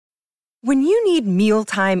When you need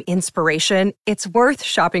mealtime inspiration, it's worth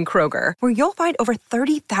shopping Kroger, where you'll find over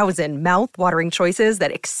 30,000 mouth-watering choices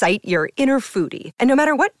that excite your inner foodie. And no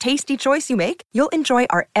matter what tasty choice you make, you'll enjoy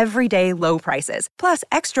our everyday low prices, plus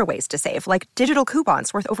extra ways to save, like digital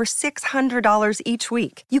coupons worth over $600 each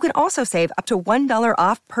week. You can also save up to $1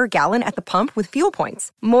 off per gallon at the pump with fuel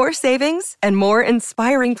points. More savings and more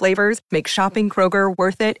inspiring flavors make shopping Kroger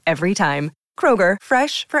worth it every time. Kroger,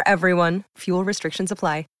 fresh for everyone. Fuel restrictions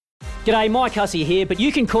apply. G'day, Mike Hussey here, but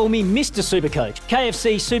you can call me Mr. Supercoach.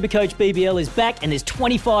 KFC Supercoach BBL is back and there's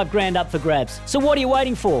 25 grand up for grabs. So what are you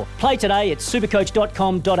waiting for? Play today at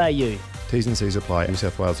supercoach.com.au. T's and C's apply. New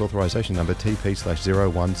South Wales authorisation number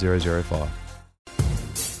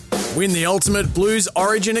TP/01005. Win the ultimate Blues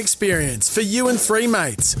Origin experience for you and three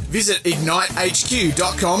mates. Visit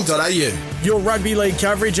ignitehq.com.au. Your rugby league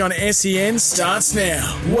coverage on SEN starts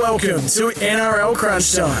now. Welcome to NRL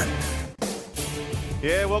Crunch Time.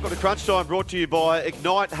 Yeah, welcome to Crunch Time, brought to you by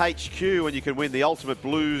Ignite HQ, and you can win the ultimate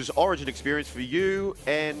Blues Origin experience for you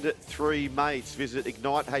and three mates. Visit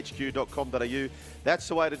ignitehq.com.au. That's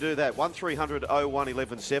the way to do that. 1300 01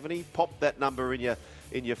 1170. Pop that number in your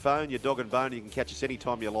phone, your dog and bone. You can catch us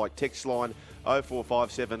anytime you like. Text line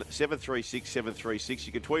 0457 736 736.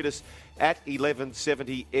 You can tweet us at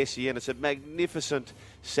 1170 SEN. It's a magnificent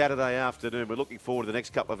Saturday afternoon. We're looking forward to the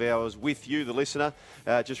next couple of hours with you, the listener.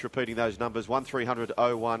 Just repeating those numbers, 1300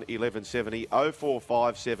 01 1170,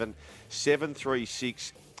 0457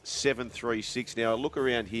 736 736. Now, look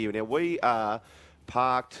around here. Now, we are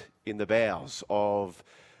parked in the bowels of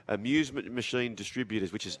Amusement Machine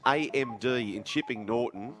Distributors, which is AMD in Chipping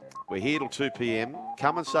Norton. We're here till 2 p.m.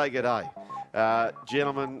 Come and say good day.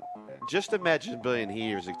 Gentlemen, just imagine being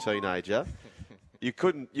here as a teenager. You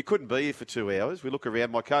couldn't be here for 2 hours. We look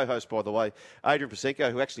around. My co-host, by the way, Adrian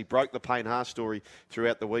Pasenko, who actually broke the Payne Haas story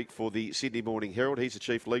throughout the week for the Sydney Morning Herald. He's the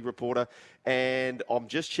chief league reporter. And I'm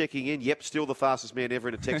just checking in. Yep, still the fastest man ever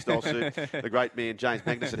in a textile suit, the great man, James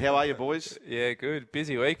Magnuson. How are you, boys? Yeah, good.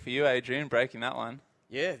 Busy week for you, Adrian, breaking that one.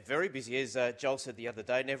 Yeah, very busy. As Joel said the other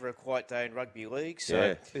day, never a quiet day in rugby league.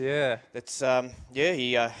 So yeah. That's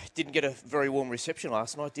he didn't get a very warm reception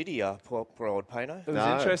last night, did he? Poor old Payno. It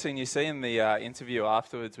was interesting. You see in the interview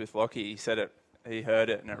afterwards with Lockie, he said it. He heard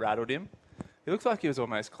it and it rattled him. He looked like he was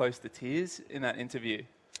almost close to tears in that interview.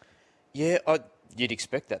 Yeah, you'd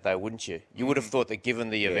expect that though, wouldn't you? You would have thought that given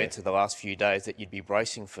the events of the last few days that you'd be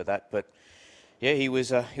bracing for that, but. Yeah, he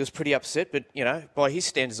was pretty upset, but, you know, by his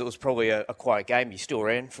standards, it was probably a quiet game. He still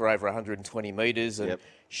ran for over 120 metres and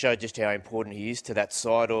showed just how important he is to that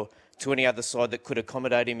side or to any other side that could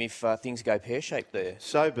accommodate him if things go pear-shaped there.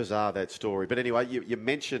 So bizarre, that story. But anyway, you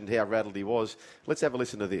mentioned how rattled he was. Let's have a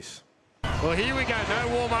listen to this. Well, here we go. No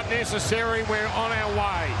warm-up necessary. We're on our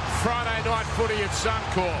way. Friday night footy at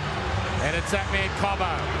Suncorp. And it's that man Cobbo.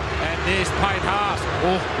 And there's Payne Haas.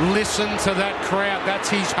 Oh, listen to that crowd.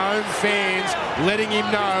 That's his home fans letting him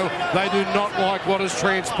know they do not like what has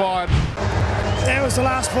transpired. That was the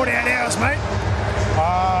last 48 hours, mate.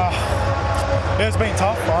 It's been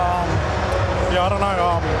tough. I don't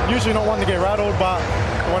know. Usually not one to get rattled, but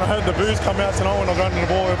when I heard the boos come out tonight when I was running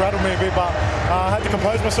the ball, it rattled me a bit. But I had to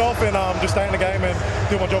compose myself and just stay in the game and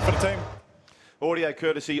do my job for the team. Audio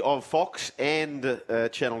courtesy of Fox and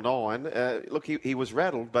Channel 9. Look, he was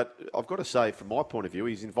rattled, but I've got to say, from my point of view,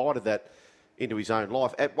 he's invited that into his own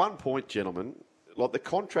life. At one point, gentlemen, like the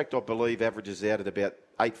contract, I believe, averages out at about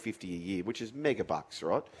 $850 a year, which is mega bucks,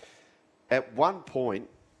 right? At one point,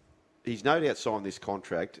 he's no doubt signed this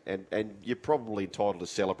contract, and you're probably entitled to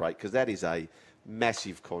celebrate because that is a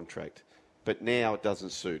massive contract. But now it doesn't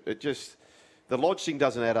suit. The Lodge thing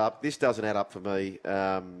doesn't add up. This doesn't add up for me.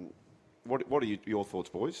 What are your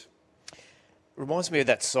thoughts, boys? Reminds me of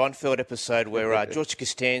that Seinfeld episode where George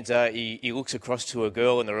Costanza, he looks across to a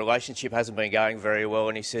girl and the relationship hasn't been going very well,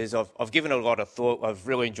 and he says, I've given it a lot of thought, I've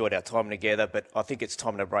really enjoyed our time together, but I think it's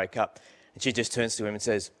time to break up. And she just turns to him and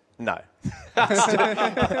says, no.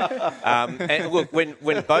 And look,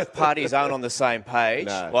 when both parties aren't on the same page,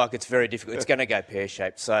 it's very difficult. It's going to go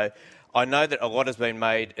pear-shaped. So I know that a lot has been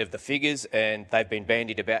made of the figures and they've been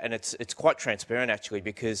bandied about, and it's quite transparent actually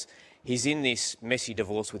because he's in this messy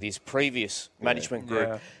divorce with his previous management group.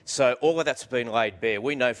 Yeah. So all of that's been laid bare.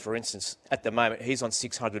 We know, for instance, at the moment, he's on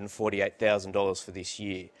 $648,000 for this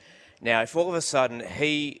year. Now, if all of a sudden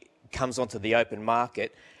he comes onto the open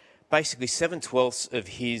market, basically 7/12 of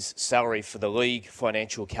his salary for the league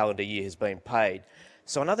financial calendar year has been paid.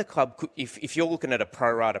 So another club, if you're looking at a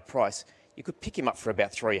pro rata price, you could pick him up for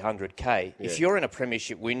about $300K. Yeah. If you're in a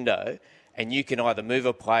premiership window and you can either move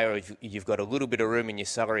a player or you've got a little bit of room in your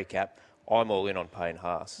salary cap, I'm all in on Payne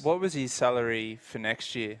Haas. What was his salary for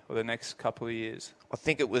next year or the next couple of years? I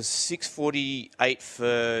think it was 648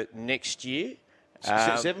 for next year.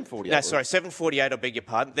 748. No, sorry, 748. I beg your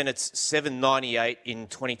pardon. Then it's 798 in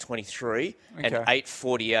 2023 and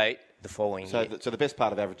 848 the following year. So the best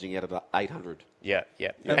part of averaging out about 800. Yeah.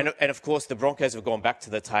 And of course, the Broncos have gone back to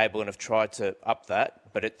the table and have tried to up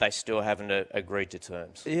that, but they still haven't agreed to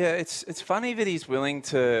terms. Yeah, it's funny that he's willing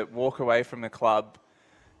to walk away from the club,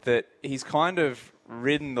 that he's kind of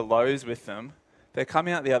ridden the lows with them. They're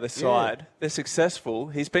coming out the other side. Yeah. They're successful.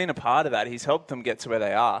 He's been a part of that. He's helped them get to where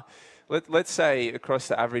they are. Let's say across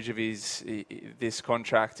the average of this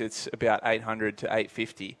contract, it's about 800 to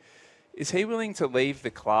 850. Is he willing to leave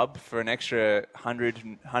the club for an extra 100,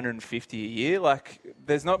 150 a year? Like,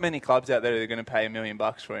 there's not many clubs out there that are going to pay $1 million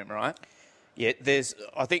for him, right? Yeah,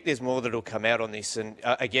 I think there's more that will come out on this. And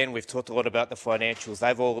again, we've talked a lot about the financials.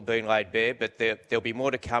 They've all been laid bare, but there'll be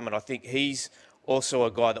more to come. And I think he's also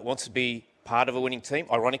a guy that wants to be part of a winning team.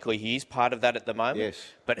 Ironically, he is part of that at the moment. Yes.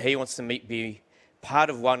 But he wants to be part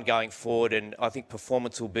of one going forward. And I think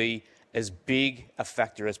performance will be as big a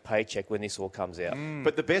factor as paycheck when this all comes out.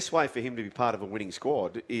 But the best way for him to be part of a winning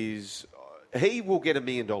squad is he will get $1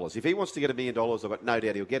 million. If he wants to get $1 million, I've got no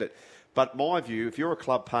doubt he'll get it. But my view, if you're a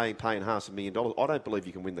club paying Haas $1 million, I don't believe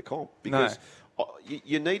you can win the comp. Because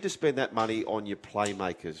you need to spend that money on your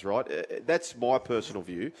playmakers, right? That's my personal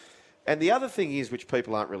view. And the other thing is, which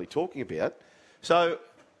people aren't really talking about, so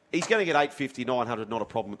he's going to get 850, 900, not a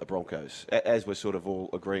problem at the Broncos, as we're sort of all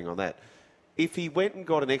agreeing on that. If he went and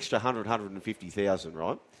got an extra 100, 150,000,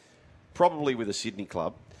 right, probably with a Sydney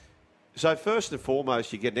club, so first and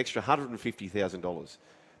foremost, you get an extra $150,000.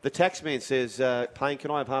 The tax man says, Payne,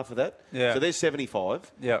 can I have half of that? Yeah. So there's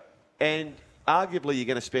 75. Yeah. And arguably you're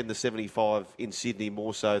going to spend the 75 in Sydney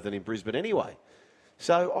more so than in Brisbane anyway.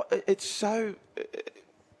 So it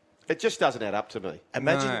just doesn't add up to me.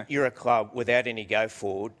 Imagine you're a club without any go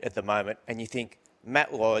forward at the moment and you think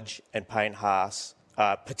Matt Lodge and Payne Haas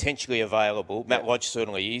are potentially available. Matt Lodge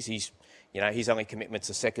certainly is. His only commitment's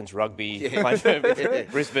a seconds rugby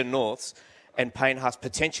Brisbane Norths. And Payne Haas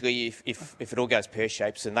potentially, if it all goes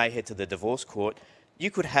pear-shaped and they head to the divorce court, you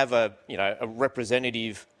could have a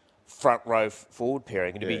representative front row forward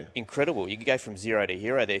pairing. It'd be incredible. You could go from zero to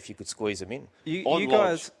hero there if you could squeeze them in. You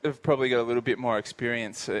guys have probably got a little bit more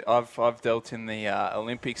experience. I've dealt in the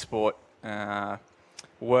Olympic sport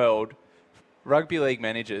world. Rugby league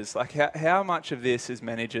managers, like how much of this is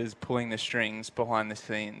managers pulling the strings behind the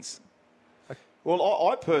scenes? Well,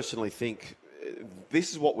 I personally think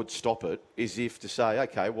this is what would stop it, is if to say,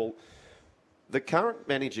 okay, well, the current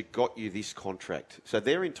manager got you this contract, so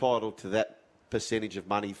they're entitled to that percentage of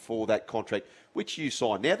money for that contract, which you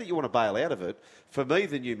sign. Now that you want to bail out of it, for me,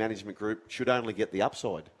 the new management group should only get the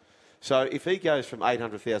upside. So if he goes from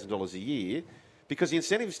 $800,000 a year, because the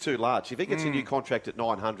incentive is too large. If he gets a new contract at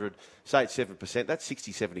 900, say it's 7%, that's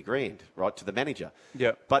 60, 70 grand, right, to the manager.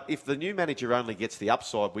 Yeah. But if the new manager only gets the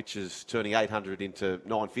upside, which is turning 800 into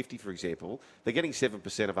 950, for example, they're getting 7%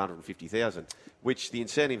 of 150,000, which the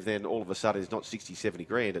incentive then all of a sudden is not 60, 70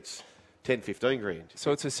 grand, it's 10, 15 grand.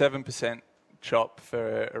 So it's a 7% chop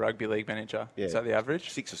for a rugby league manager. Yeah. Is that the average?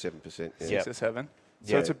 6 or 7%. Yeah. 6 or 7.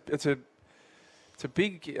 So it's a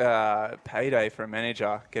big payday for a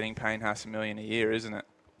manager getting Payne Haas $1 million a year, isn't it?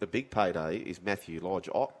 The big payday is Matthew Lodge.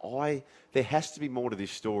 There has to be more to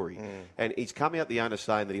this story. And he's come out the owner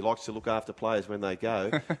saying that he likes to look after players when they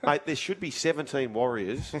go. Mate, there should be 17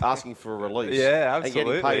 Warriors asking for a release. Yeah,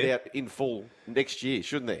 absolutely. And getting paid out in full next year,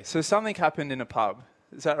 shouldn't there? So something happened in a pub.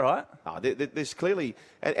 Is that right? There's clearly...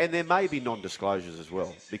 And there may be non-disclosures as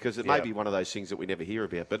well, because it may be one of those things that we never hear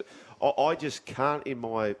about. But I just can't in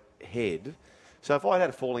my head... So if I had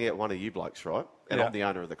a falling out with one of you blokes, right, and I'm the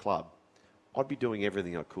owner of the club, I'd be doing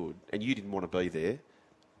everything I could, and you didn't want to be there,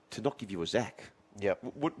 to not give you a Zach. Yep.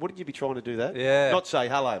 Wouldn't you be trying to do that? Yeah. Not say,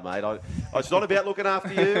 hello, mate. It's not about looking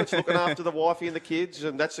after you. It's looking after the wifey and the kids,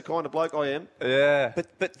 and that's the kind of bloke I am. Yeah.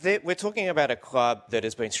 But we're talking about a club that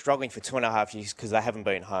has been struggling for 2.5 years because they haven't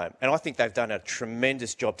been home. And I think they've done a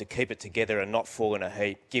tremendous job to keep it together and not fall in a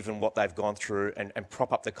heap, given what they've gone through, and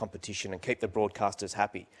prop up the competition and keep the broadcasters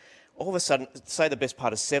happy. All of a sudden, say the best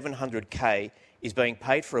part of $700K is being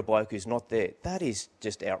paid for a bloke who's not there. That is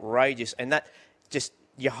just outrageous. And that just,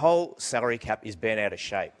 your whole salary cap is bent out of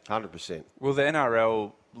shape. 100%. Will the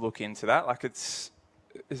NRL look into that? Like, is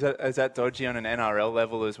that dodgy on an NRL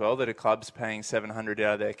level as well, that a club's paying $700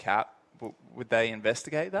 out of their cap? Would they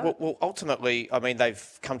investigate that? Well, ultimately, I mean,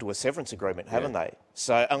 they've come to a severance agreement, haven't they?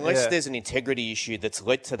 So unless there's an integrity issue that's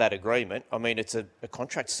led to that agreement, I mean, it's a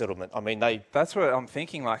contract settlement. I mean, That's what I'm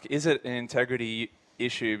thinking. Like, is it an integrity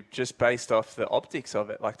issue just based off the optics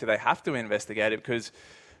of it? Like, do they have to investigate it? Because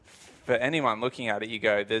for anyone looking at it, you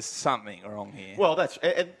go, there's something wrong here. Well,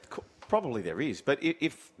 probably there is. But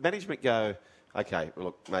if management go, okay, well,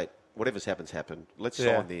 look, mate, whatever's happened. Let's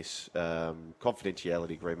sign this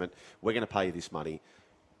confidentiality agreement. We're going to pay you this money.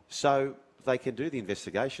 So they can do the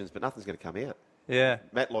investigations, but nothing's going to come out. Yeah.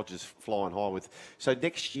 Matt Lodge is flying high with... So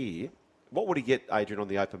next year, what would he get, Adrian, on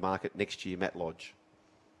the open market next year, Matt Lodge?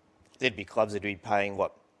 There'd be clubs that'd be paying,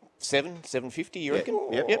 what, $750, you reckon?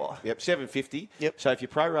 Yep, $750. Yep. So if you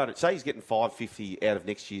prorate it, say he's getting $550 out of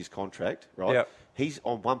next year's contract, right? Yep. He's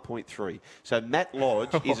on 1.3. So Matt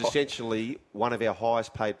Lodge is essentially one of our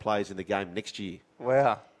highest paid players in the game next year.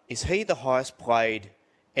 Wow. Is he the highest paid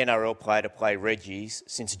NRL player to play Reggie's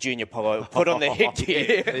since Junior Polo put on the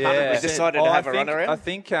headgear? Yeah. We decided to have a run around? I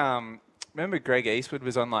think, remember Greg Eastwood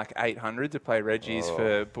was on like 800 to play Reggie's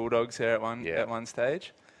for Bulldogs there at one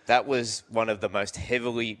stage? That was one of the most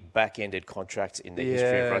heavily back-ended contracts in the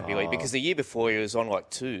history of rugby league, because the year before he was on like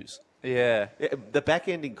 2s. Yeah. The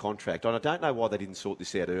back-ending contract, and I don't know why they didn't sort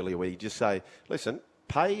this out earlier, where you just say, listen,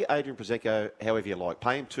 pay Adrian Prosecco however you like.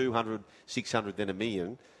 Pay him 200, 600, then $1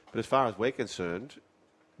 million. But as far as we're concerned,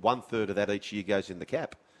 1/3 of that each year goes in the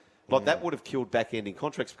cap. Like, that would have killed back-ending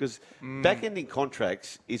contracts, because back-ending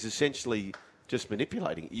contracts is essentially just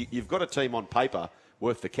manipulating. You've got a team on paper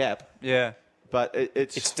worth the cap. Yeah. But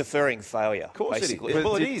it's deferring failure. Of course basically. it is.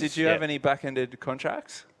 Well, it is. Did you have any back-ended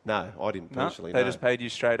contracts? No, I didn't personally. They just paid you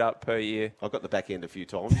straight up per year. I got the back end a few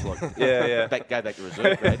times. Like go back to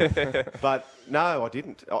reserve grade. But no, I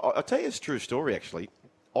didn't. I'll tell you a true story, actually.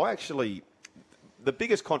 The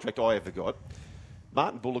biggest contract I ever got,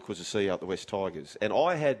 Martin Bullock was the CEO at the West Tigers, and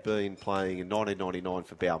I had been playing in 1999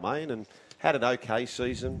 for Balmain and had an okay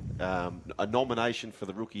season, a nomination for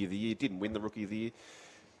the Rookie of the Year, didn't win the Rookie of the Year.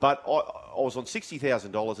 But I was on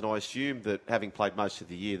 $60,000, and I assumed that having played most of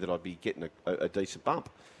the year that I'd be getting a decent bump.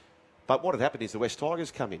 But what had happened is the West Tigers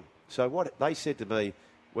come in. So what they said to me,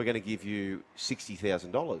 we're going to give you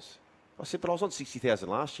 $60,000. I said, but I was on $60,000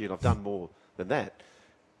 last year, and I've done more than that.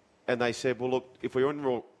 And they said, well, look, if we're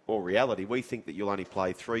in all reality, we think that you'll only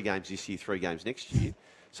play 3 games this year, 3 games next year.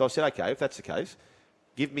 So I said, okay, if that's the case,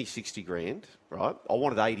 give me $60,000, right? I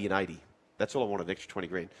wanted 80 and 80. That's all I wanted, an extra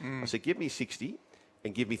 $20,000. I said, give me 60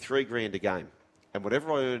 and give me $3,000 a game. And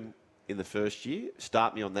whatever I earn in the first year,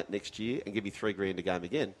 start me on that next year and give me $3,000 a game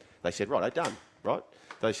again. They said, right, done, right?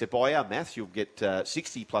 They said, by our maths, you'll get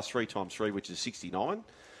 60 plus 3 times 3, which is 69.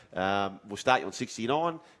 We'll start you on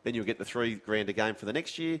 69, then you'll get the $3,000 a game for the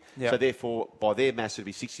next year. Yep. So therefore, by their maths, it'd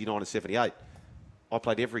be 69 and 78. I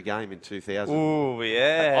played every game in 2000. Ooh,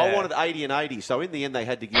 yeah. I wanted 80 and 80, so in the end they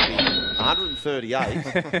had to give me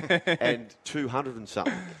 138 and 200 and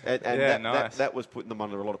something. And that was putting them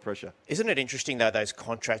under a lot of pressure. Isn't it interesting, though, those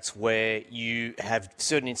contracts where you have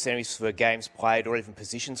certain incentives for games played or even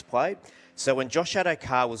positions played? So when Josh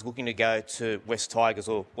Addo-Carr was looking to go to West Tigers,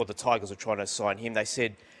 or the Tigers were trying to sign him, they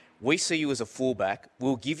said, we see you as a fullback,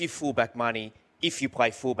 we'll give you fullback money if you play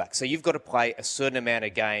fullback. So you've got to play a certain amount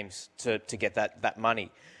of games to get that money.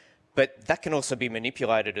 But that can also be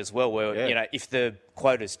manipulated as well, where, you know, if the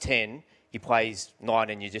quota's 10, he plays 9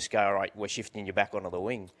 and you just go, all right, we're shifting you back onto the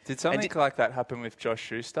wing. Did something like that happen with Josh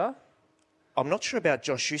Schuster? I'm not sure about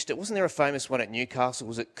Josh Schuster. Wasn't there a famous one at Newcastle?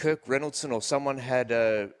 Was it Kirk Reynoldson or someone had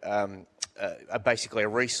basically a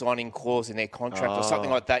re-signing clause in their contract or something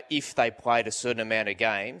like that if they played a certain amount of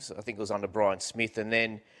games? I think it was under Brian Smith, and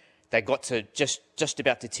then they got to just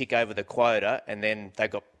about to tick over the quota, and then they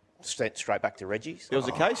got sent straight back to Reggie's. There was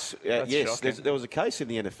a case, there was a case in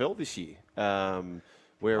the NFL this year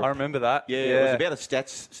where I remember that. Yeah, it was about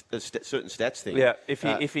a certain stats thing. Yeah,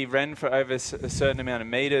 if he ran for over a certain amount of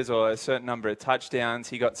metres or a certain number of touchdowns,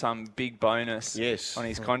 he got some big bonus on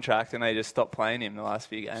his contract, and they just stopped playing him the last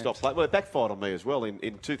few games. Well, it backfired on me as well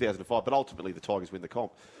in 2005, but ultimately the Tigers win the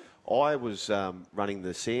comp. I was running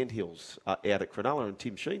the Sandhills out at Cronulla, and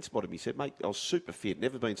Tim Sheen spotted me. He said, mate, I was super fit,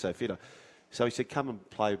 never been so fit. So he said, come and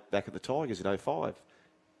play back at the Tigers in 2005.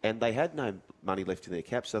 And they had no money left in their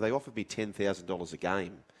cap, so they offered me $10,000 a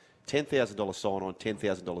game. $10,000 sign-on,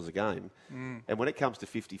 $10,000 a game. And when it comes to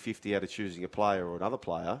 50-50 out of choosing a player or another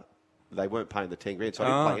player, they weren't paying the $10,000, so I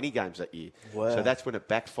didn't play any games that year. Wow. So that's when it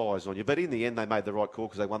backfires on you. But in the end, they made the right call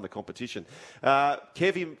because they won the competition.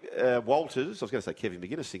 Kevin Walters, I was going to say Kevin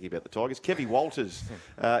McGuinness thinking about the Tigers. Kevin Walters,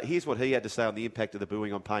 here's what he had to say on the impact of the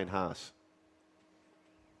booing on Payne Haas.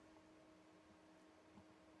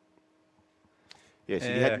 Yes,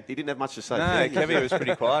 he didn't have much to say. No, Kevin was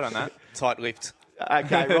pretty quiet on that. Tight-lipped.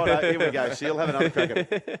 Okay, right, here we go. Seal, have another crack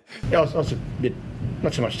at it. Yeah, I was a bit,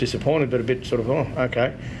 not so much disappointed, but a bit sort of,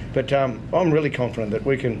 okay. But I'm really confident that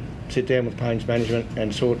we can sit down with Payne's management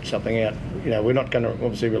and sort something out. You know, we're not going to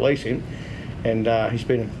obviously release him, and he's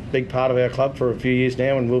been a big part of our club for a few years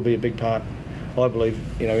now, and will be a big part, I believe,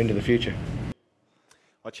 into the future.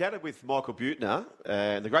 I chatted with Michael Butner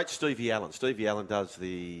and the great Stevie Allen. Stevie Allen does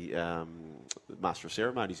the Master of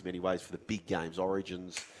Ceremonies in many ways for the big games,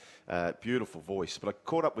 Origins. Beautiful voice. But I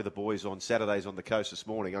caught up with the boys on Saturdays on the coast this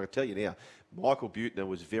morning. I can tell you now, Michael Butner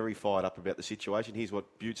was very fired up about the situation. Here's what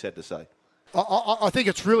Butts had to say. I think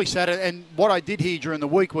it's really sad, and what I did hear during the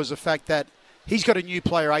week was the fact that he's got a new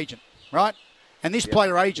player agent, right? And this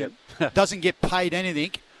player agent doesn't get paid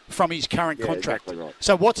anything from his current contract. Exactly right.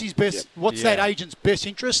 So what's his best? What's that agent's best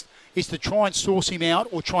interest? Is to try and source him out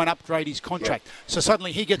or try and upgrade his contract. So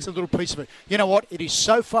suddenly he gets a little piece of it. You know what? It is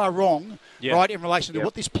so far wrong, right, in relation to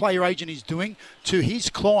what this player agent is doing to his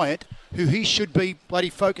client, who he should be bloody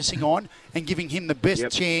focusing on and giving him the best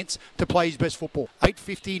chance to play his best football.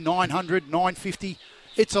 850, 900, 950.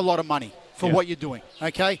 It's a lot of money for what you're doing,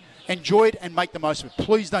 okay? Enjoy it and make the most of it.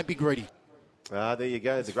 Please don't be greedy. There you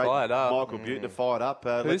go. The great Michael Butner fired up.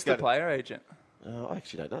 Who's the player agent? I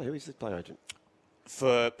actually don't know. Who is the player agent?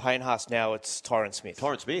 For Payne Haas now, it's Tyron Smith.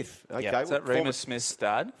 Tyron Smith. Okay. Yeah. Is that Remus Smith's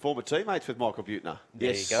dad? Former teammates with Michael Butner.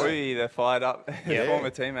 There you go. They're fired up. Former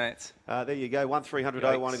teammates. There you go. 1300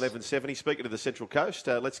 01 1170. Speaking of the Central Coast,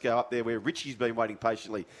 let's go up there where Richie's been waiting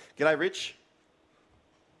patiently. G'day, Rich.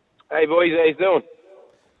 Hey, boys. How you doing?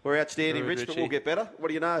 We're outstanding, Rich, but we'll get better. What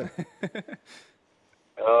do you know?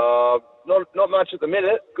 Not much at the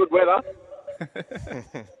minute. Good weather.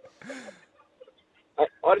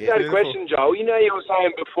 I just had a question, Joel. You know, you were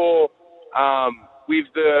saying before, with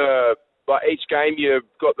the each game you've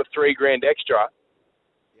got the $3,000 extra.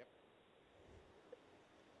 Yep.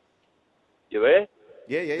 You there?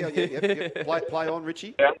 Yeah. Play on,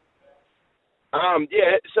 Richie. Yeah.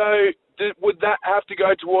 So would that have to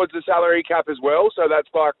go towards the salary cap as well? So that's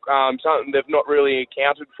like something they've not really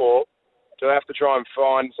accounted for. Do they have to try and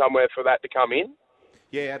find somewhere for that to come in?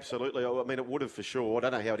 Yeah, absolutely. I mean, it would have for sure. I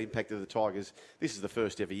don't know how it impacted the Tigers. This is the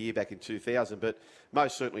first ever year back in 2000, but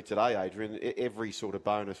most certainly today, Adrian, every sort of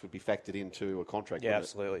bonus would be factored into a contract. Yeah,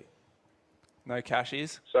 absolutely. No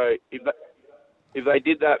cashies. So if they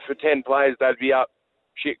did that for 10 players, they'd be up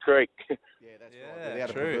shit creek. Yeah, that's right. Without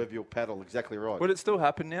a proverbial paddle, exactly right. Would it still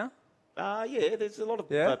happen now? Yeah, there's a lot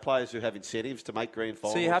of players who have incentives to make grand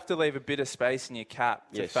finals. So you have to leave a bit of space in your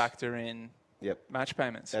cap to factor in match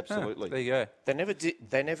payments. Absolutely. There you go.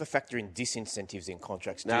 They never factor in disincentives in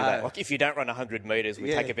contracts, do they? Like if you don't run 100 metres,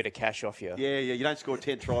 we take a bit of cash off you. Yeah. You don't score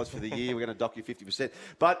 10 tries for the year, we're going to dock you 50%.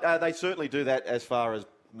 But they certainly do that as far as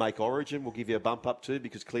make Origin. We'll give you a bump up too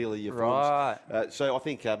because clearly you've so I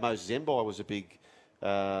think Moses Zembai was a big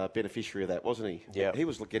beneficiary of that, wasn't he? Yeah. He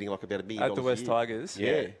was getting like about $1 million at the West Tigers.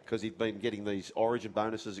 Yeah, because he'd been getting these Origin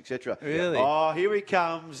bonuses, etc. Really? Oh, here he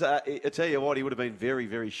comes. I tell you what, he would have been very,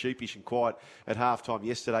 very sheepish and quiet at halftime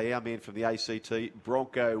yesterday. Our man from the ACT,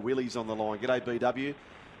 Bronco Willie's on the line. G'day, BW.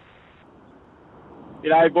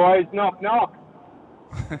 G'day, boys. Knock, knock.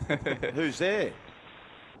 Who's there?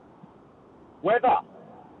 Weather.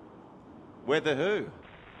 Weather who?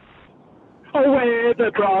 We're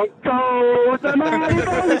the Broncos, the mighty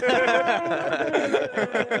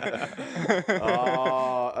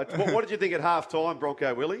what did you think at half-time,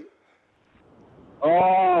 Bronco Willie?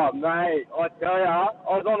 Oh, mate, I tell you, I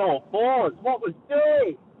was on all fours. What was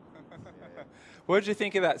doing? What did you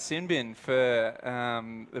think of that sin bin for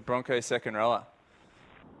the Broncos second rower?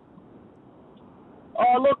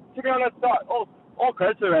 Oh, look, to be honest, all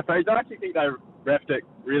credit to the referees. I actually think they refed it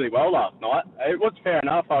really well last night. It was fair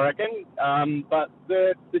enough, I reckon. But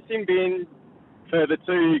the sin bin for the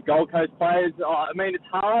two Gold Coast players, I mean, it's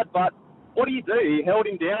hard, but what do you do? You held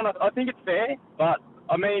him down. I think it's fair, but,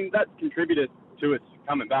 I mean, that contributed to us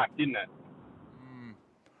coming back, didn't it?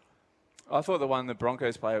 I thought the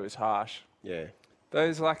Broncos player was harsh. Yeah.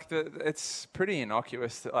 Those, it's pretty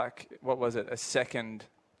innocuous. What was it? A second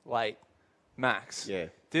late max. Yeah.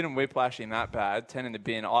 Didn't whiplash him that bad. 10 in the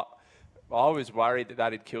bin. I was worried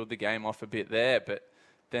that had killed the game off a bit there, but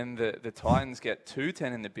then the Titans get 2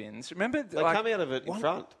 10 in the bins. Remember? They come out of it in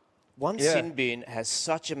front. One sin bin has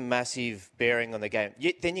such a massive bearing on the game.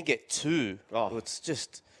 Then you get 2. Oh, it's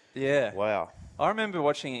just... Yeah. Wow. I remember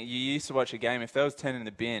watching it. You used to watch a game. If there was 10 in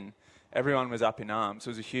the bin, everyone was up in arms.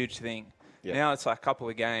 It was a huge thing. Yep. Now it's like a couple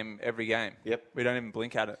of every game. Yep. We don't even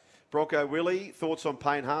blink at it. Bronco Willie, thoughts on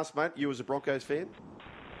Payne Haas, mate? You as a Broncos fan?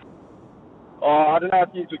 Oh, I don't know if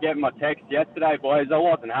you were getting my text yesterday, boys. I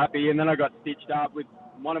wasn't happy, and then I got stitched up with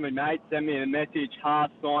one of my mates sent me a message,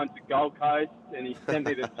 Haas signed to Gold Coast, and he sent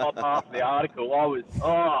me the top half of the article. I was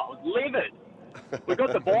livid. We've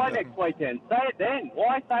got the bye next weekend. Say it then.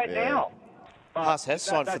 Why say it now? Haas has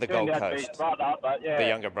signed for the Gold Coast. The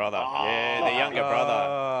younger brother. The younger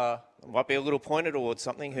brother. Might be a little pointed towards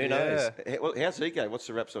something. Who knows? Well, how's he go? What's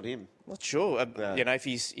the raps on him? Not sure. You know, if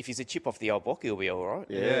he's a chip off the old block, he'll be all right.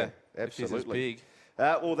 Yeah, absolutely. Big.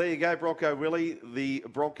 Well, there you go, Bronco Willie. The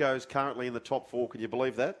Broncos currently in the top 4. Can you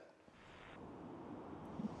believe that?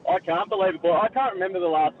 I can't believe it, boy. I can't remember the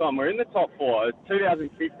last time we're in the top 4. It's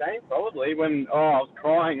 2015, probably, when I was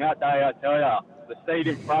crying that day, I tell you. The seat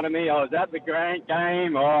in front of me, I was at the Grant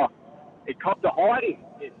game. It copped a hiding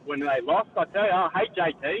when they lost. I tell you, I hate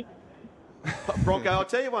JT. Bronco, I'll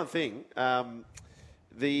tell you one thing.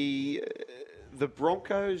 The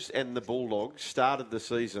Broncos and the Bulldogs started the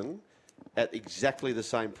season at exactly the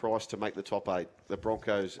same price to make the top 8, the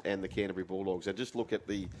Broncos and the Canterbury Bulldogs. And just look at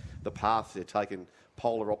the path they're taking,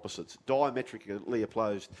 polar opposites, diametrically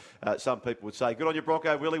opposed. Some people would say, good on you,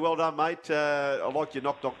 Bronco Willie. Well done, mate. I like your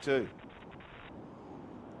knock too.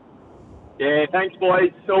 Yeah, thanks,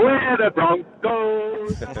 boys. So we're the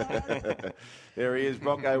Broncos. There he is,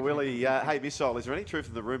 Bronco Willie. Hey, Missile, is there any truth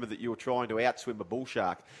in the rumour that you were trying to outswim a bull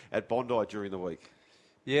shark at Bondi during the week?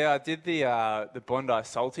 Yeah, I did the Bondi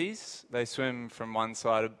Salties. They swim from one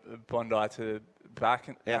side of Bondi to the back.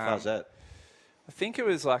 How far is that? I think it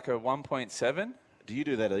was like a 1.7. Do you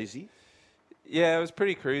do that easy? Yeah, it was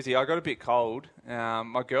pretty cruisy. I got a bit cold.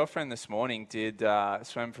 My girlfriend this morning did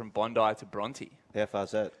swim from Bondi to Bronte. How far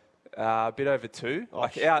is that? A bit over 2,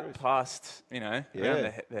 out past, around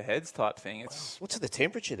the heads type thing. It's What's the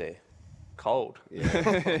temperature there? Cold.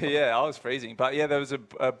 Yeah, I was freezing. But yeah, there was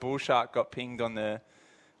a bull shark got pinged on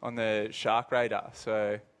the shark radar.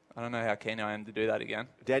 So I don't know how keen I am to do that again.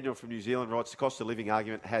 Daniel from New Zealand writes, the cost of living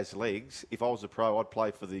argument has legs. If I was a pro, I'd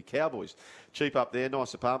play for the Cowboys. Cheap up there,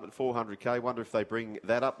 nice apartment, $400K. Wonder if they bring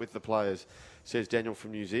that up with the players, says Daniel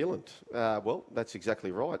from New Zealand. Well, that's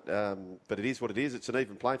exactly right. But it is what it is. It's an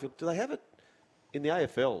even playing field. Do they have it in the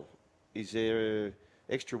AFL? Is there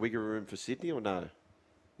extra wiggle room for Sydney or no?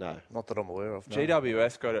 No. Not that I'm aware of. No.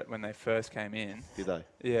 GWS got it when they first came in. Did they?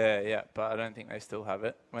 Yeah, but I don't think they still have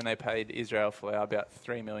it. When they paid Israel Folau about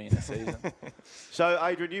 $3 million a season. So,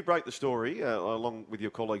 Adrian, you broke the story along with your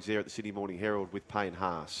colleagues there at the Sydney Morning Herald with Payne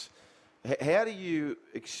Haas. How do you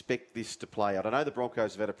expect this to play out? I know the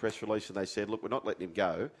Broncos have had a press release and they said, look, we're not letting him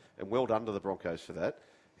go, and well done to the Broncos for that.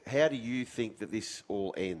 How do you think that this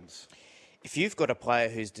all ends? If you've got a player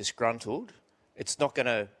who's disgruntled, it's not going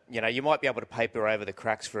to, you might be able to paper over the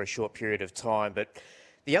cracks for a short period of time. But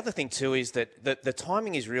the other thing too is that the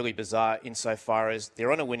timing is really bizarre insofar as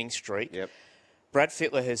they're on a winning streak. Yep. Brad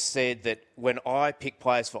Fittler has said that when I pick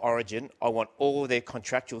players for Origin, I want all of their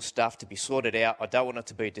contractual stuff to be sorted out. I don't want it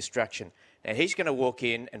to be a distraction. Now, he's going to walk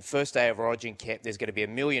in and first day of Origin camp, there's going to be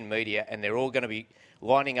 1 million media and they're all going to be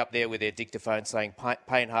lining up there with their dictaphone saying,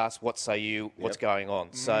 Payne Haas, what say you? What's going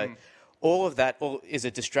on? So all of that is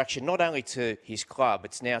a distraction, not only to his club,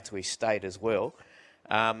 it's now to his state as well.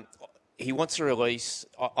 He wants a release.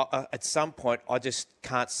 At some point, I just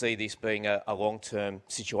can't see this being a long-term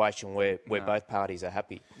situation where both parties are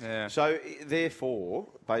happy. Yeah. So, therefore,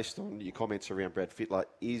 based on your comments around Brad Fittler,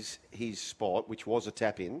 is his spot, which was a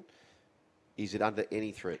tap-in, is it under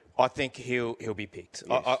any threat? I think he'll be picked.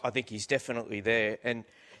 Yes. I think he's definitely there. And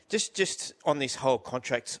just on this whole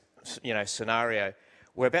contract, scenario,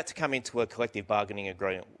 we're about to come into a collective bargaining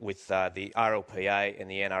agreement with the RLPA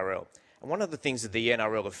and the NRL. And one of the things that the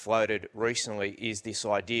NRL have floated recently is this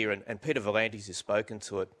idea, and Peter Volantes has spoken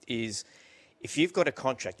to it, is if you've got a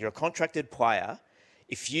contract, you're a contracted player,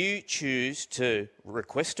 if you choose to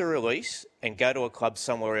request a release and go to a club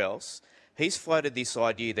somewhere else, he's floated this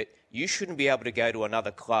idea that you shouldn't be able to go to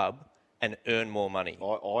another club and earn more money.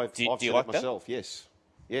 I've do you said like it myself,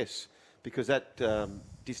 yes, because that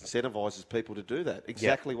disincentivises people to do that.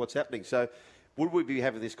 Exactly what's happening. So would we be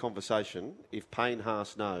having this conversation if Payne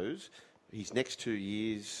Haas knows his next 2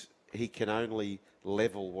 years he can only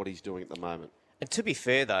level what he's doing at the moment? And to be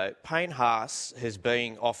fair, though, Payne Haas has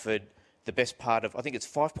been offered the best part of, I think it's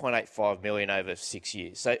 $5.85 million over 6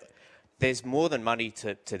 years. So there's more than money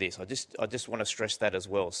to this. I just want to stress that as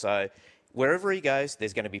well. So wherever he goes,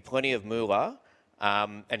 there's going to be plenty of moolah.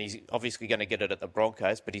 And he's obviously going to get it at the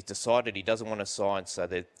Broncos, but he's decided he doesn't want to sign, so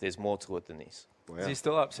there's more to it than this. Wow. Is he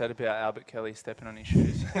still upset about Albert Kelly stepping on his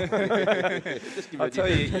shoes? I'll tell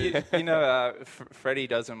you, Freddie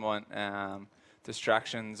doesn't want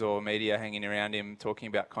distractions or media hanging around him talking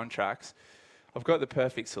about contracts. I've got the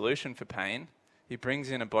perfect solution for Payne. He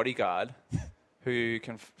brings in a bodyguard who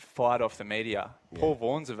can fight off the media. Paul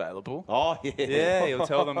Vaughan's available. Oh, yeah. Yeah, he'll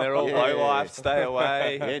tell them they're all low life, stay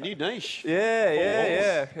away. Yeah, new niche.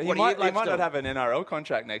 Yeah. He What, might lifestyle? not have an NRL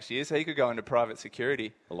contract next year, so he could go into private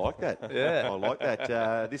security. I like that. Yeah. I like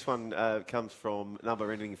that. This one comes from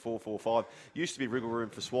number ending 445. Used to be wriggle room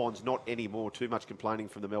for Swans, not anymore. Too much complaining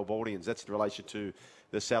from the Melbournians. That's in relation to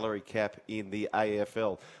the salary cap in the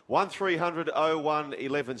AFL. 1300 01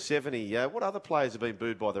 1170. What other players have been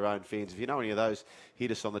booed by their own fans? If you know any of those,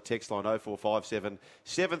 hit us on the text line 0457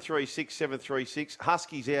 736 736.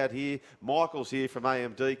 Husky's out here. Michael's here from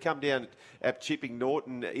AMD. Come down at Chipping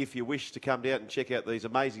Norton if you wish to come down and check out these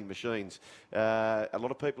amazing machines. A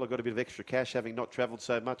lot of people have got a bit of extra cash having not travelled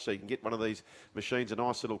so much, so you can get one of these machines, a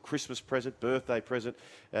nice little Christmas present, birthday present,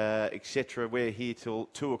 etc. We're here till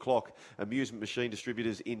 2 o'clock. Amusement machine distributors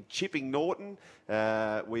in Chipping Norton.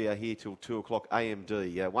 We are here till 2 o'clock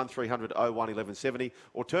AMD. 1300 01 1170.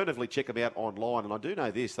 Alternatively, check them out online. And I do know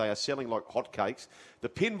this, they are selling like hotcakes. The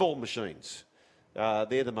pinball machines.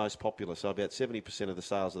 They're the most popular, so about 70% of the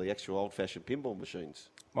sales are the actual old-fashioned pinball machines.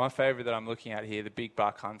 My favourite that I'm looking at here, the Big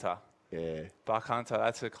Buck Hunter. Yeah. Buck Hunter,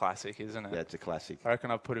 that's a classic, isn't it? That's a classic. I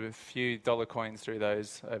reckon I've put a few dollar coins through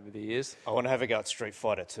those over the years. I want to have a go at Street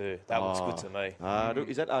Fighter too. That looks good to me.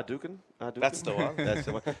 Is that Ardukan? That's the one. That's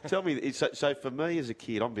the one. Tell me, so for me as a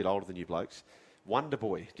kid, I'm a bit older than you blokes, Wonder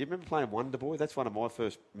Boy. Do you remember playing Wonder Boy? That's one of my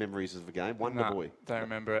first memories of the game. Wonder Boy. Don't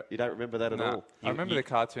remember it. You don't remember that at all? I remember the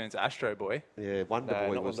cartoons Astro Boy. Yeah, Wonder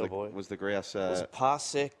Boy was the grouse. There was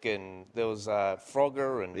Parsec and there was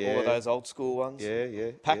Frogger and all of those old school ones.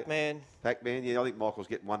 Yeah. Pac-Man. Pac-Man, I think Michael's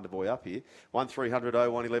getting Wonder Boy up here. 1300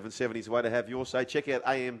 01 1170 is the way to have your say. Check out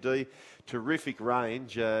AMD. Terrific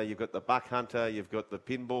range. You've got the Buck Hunter, you've got the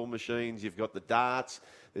pinball machines, you've got the darts.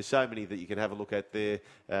 There's so many that you can have a look at there.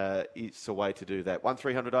 It's a way to do that.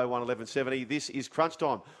 1300 01 1170. This is Crunch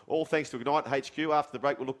Time. All thanks to Ignite HQ. After the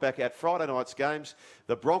break, we'll look back at Friday night's games.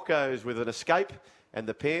 The Broncos with an escape and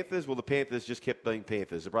the Panthers. Well, the Panthers just kept being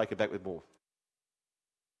Panthers. The break, back with more.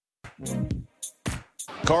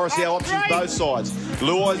 Coruscant options both sides.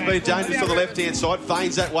 Luai's been dangerous on the left-hand side.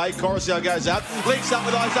 Feigns that way. Coruscant goes up. Links up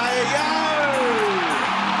with Isaiah Yeo.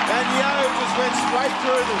 And Yeo just went straight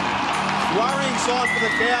through them. Worrying sign for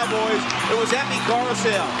the Cowboys. It was Appy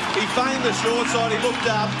Coruscant. He feigned the short side. He looked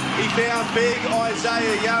up. He found big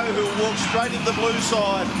Isaiah Yeo, who walked straight into the blue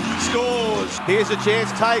side. Scores. Here's a chance.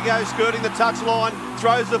 Tago skirting the touchline.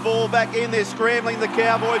 Throws the ball back in there, scrambling the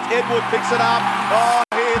Cowboys. Edward picks it up. Oh,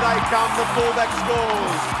 here they come. The fullback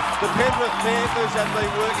scores. The Penrith Panthers have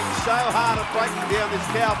been working so hard at breaking down this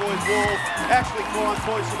Cowboys wall. Ashley Klein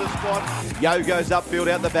points to the spot. Yeo goes upfield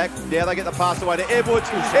out the back. Now they get the pass away to Edwards.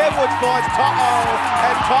 Edwards finds To'o.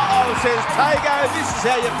 And To'o says, Tago, this is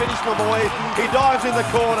how you finish, my boy. He dives in the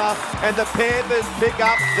corner and the Panthers pick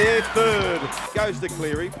up their third. Goes to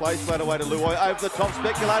Cleary. Plays flat away to Luai. Over the top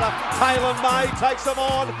speculator. Taylor May takes them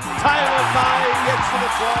on. Taylor May gets to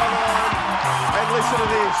the try line. And listen to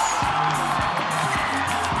this.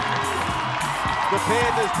 The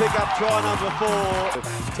Panthers pick up try number 4.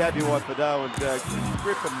 Tabuai Fido and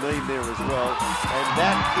Grip and Neem there as well. And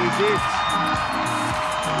that is it.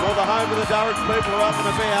 Well, the home of the Durham people are up and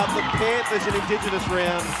about. The Panthers in Indigenous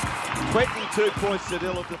round. 22 points to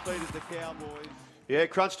 0 have defeated the Cowboys. Yeah,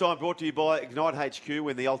 Crunch Time brought to you by Ignite HQ.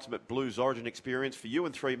 Win the ultimate Blues Origin experience for you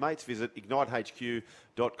and 3 mates. Visit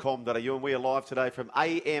ignitehq.com.au. And we are live today from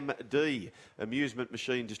AMD, Amusement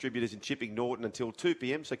Machine Distributors in Chipping Norton until 2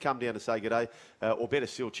 p.m. So come down to say good day, or better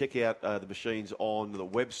still, check out the machines on the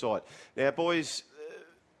website. Now, boys,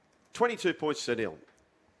 22 points to 0.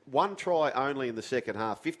 1 try only in the second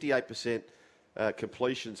half, 58%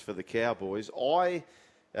 completions for the Cowboys. I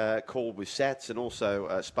called with Sats and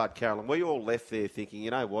also Spud Carroll, and we all left there thinking,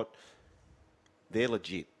 you know what, they're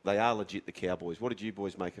legit. They are legit, the Cowboys. What did you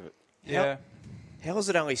boys make of it? Yeah. How was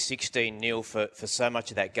it only 16-0 for so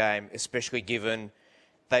much of that game, especially given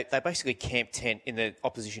they basically camped tent in the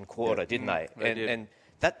opposition quarter, didn't they? And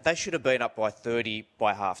that they should have been up by 30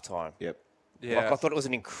 by half-time. Yep. Yeah. Like, I thought it was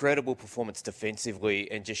an incredible performance defensively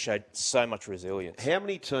and just showed so much resilience. How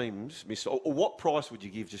many teams miss, or what price would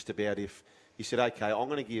you give just about if you said, okay, I'm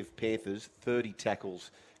going to give Panthers 30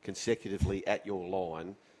 tackles consecutively at your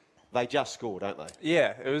line? They just score, don't they?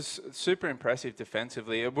 Yeah, it was super impressive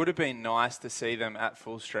defensively. It would have been nice to see them at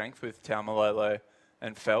full strength with Taumalolo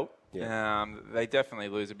and Felt. Yeah. They definitely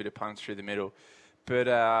lose a bit of punch through the middle.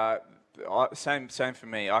 But same for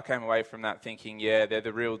me. I came away from that thinking, yeah, they're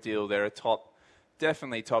the real deal. They're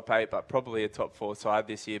definitely top 8, but probably a top 4 side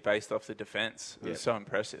this year based off the defence. It was so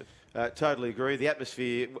impressive. Totally agree. The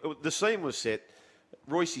atmosphere, the scene was set.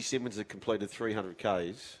 Royce Simmons had completed 300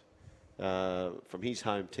 Ks from his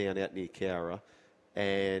hometown out near Cowra.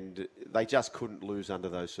 and they just couldn't lose under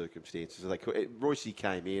those circumstances. Royce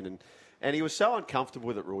came in, and he was so uncomfortable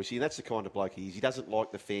with it, Royce, and that's the kind of bloke he is. He doesn't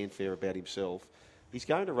like the fanfare about himself. He's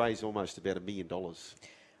going to raise almost about $1 million.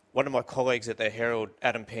 One of my colleagues at the Herald,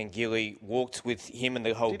 Adam Pangili, walked with him and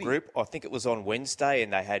the whole group. I think it was on Wednesday,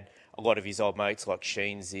 and they had a lot of his old mates like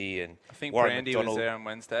Sheensy and I think Warren Brandy McDonald. was there on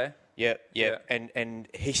Wednesday. Yeah. And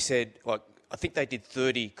he said, like, I think they did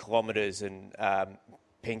 30 kilometres, and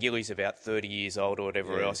Pangili's about 30 years old or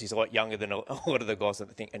whatever else. He's a lot younger than a lot of the guys, I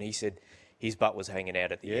think. And he said his butt was hanging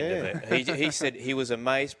out at the end of it. He said he was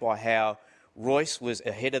amazed by how Royce was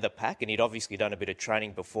ahead of the pack, and he'd obviously done a bit of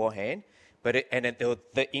training beforehand. But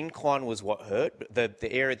the incline was what hurt.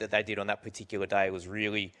 The area that they did on that particular day was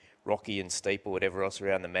really rocky and steep or whatever else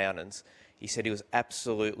around the mountains. He said he was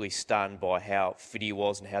absolutely stunned by how fit he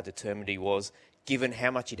was and how determined he was, given how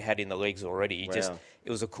much he'd had in the legs already. It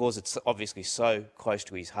was a cause that's obviously so close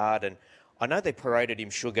to his heart. And I know they paraded him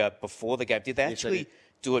sugar before the game. Did they actually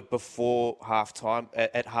do it before halftime,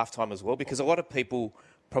 at halftime as well? Because a lot of people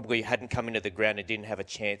probably hadn't come into the ground and didn't have a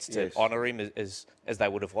chance to honour him as they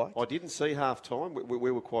would have liked. I didn't see half-time. We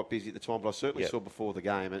were quite busy at the time, but I certainly saw before the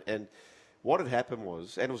game. And what had happened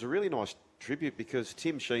was, and it was a really nice tribute because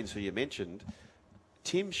Tim Sheens, who you mentioned,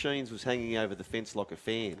 Tim Sheens was hanging over the fence like a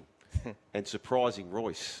fan and surprising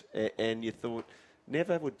Royce. And you thought,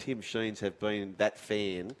 never would Tim Sheens have been that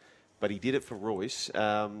fan, but he did it for Royce.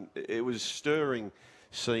 It was stirring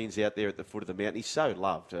scenes out there at the foot of the mountain. He's so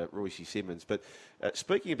loved, Royce Simmons. But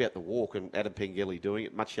speaking about the walk and Adam Pangili doing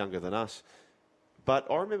it, much younger than us, but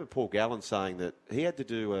I remember Paul Gallen saying that he had to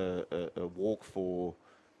do a walk for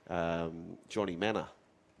Johnny Manor,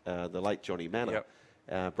 the late Johnny Manor,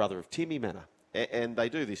 brother of Timmy Manor. And they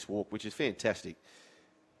do this walk, which is fantastic.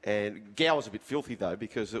 And Gow was a bit filthy, though,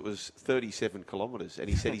 because it was 37 kilometres. And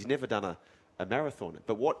he said he's never done a marathon.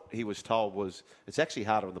 But what he was told was it's actually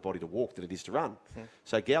harder on the body to walk than it is to run.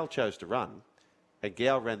 So Gow chose to run, and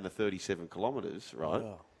Gow ran the 37 kilometres, right?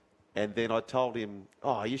 Oh. And then I told him,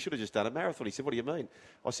 you should have just done a marathon. He said, what do you mean?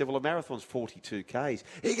 I said, well, a marathon's 42 Ks.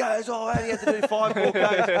 He goes, I only had to do 5 more Ks,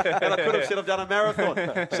 and I could have said I've done a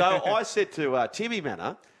marathon. So I said to Timmy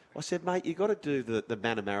Manor, I said, mate, you've got to do the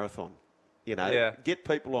Manor Marathon. You know, get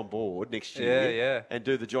people on board next year and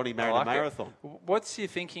do the Johnny Manor Marathon. What's your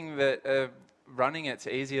thinking that running it's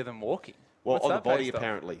easier than walking? Well, What's on the that body, based on?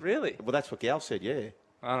 apparently. Really? Well, that's what Gal said, yeah.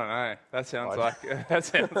 I don't know. That sounds like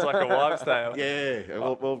a wives' tale. Yeah.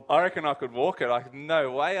 Well, I reckon I could walk it.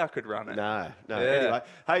 No way I could run it. No. Yeah. Anyway,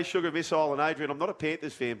 hey, Sugar, Missile and Adrian, I'm not a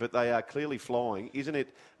Panthers fan, but they are clearly flying. Isn't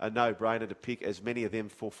it a no-brainer to pick as many of them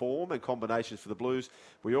for form and combinations for the Blues?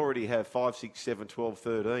 We already have 5, 6, 7, 12,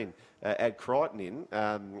 13. Add Crichton in.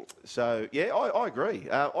 I agree.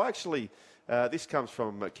 I actually, this comes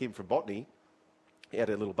from Kim from Botany. He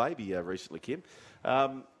had a little baby recently, Kim.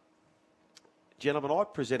 Gentlemen, I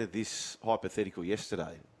presented this hypothetical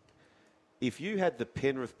yesterday. If you had the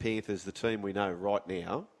Penrith Panthers, the team we know right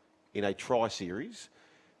now, in a tri-series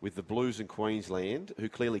with the Blues and Queensland, who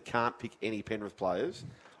clearly can't pick any Penrith players,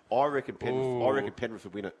 I reckon Penrith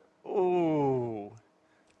would win it. Ooh.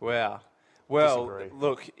 Wow. Well, Disagree.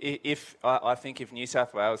 look, I think if New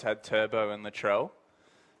South Wales had Turbo and Latrell,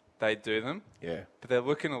 they'd do them. Yeah. But they're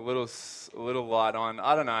looking a little light on.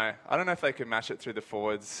 I don't know. I don't know if they could match it through the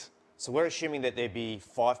forwards. So we're assuming that there'd be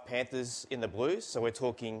 5 Panthers in the Blues. So we're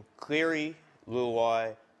talking Cleary,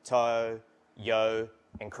 Luai, To'o, Yeo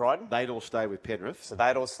and Crichton. They'd all stay with Penrith. So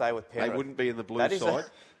they'd all stay with Penrith. They wouldn't be in the Blues side.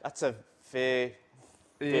 That's a fair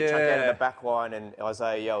chunk out of the back line, and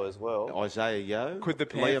Isaiah Yeo as well. Isaiah Yeo. Could the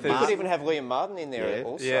Panthers... You could even have Liam Martin in there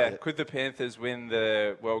also. Yeah. Could the Panthers win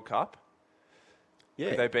the World Cup? Yeah.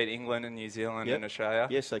 Could they beat England and New Zealand and Australia?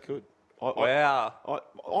 Yes, they could. Wow.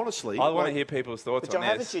 Honestly... I want to hear people's thoughts but John,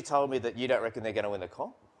 on this. haven't you told me that you don't reckon they're going to win the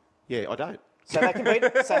comp? Yeah, I don't. So they can beat...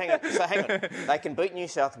 hang on. They can beat New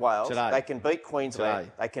South Wales. Today. They can beat Queensland.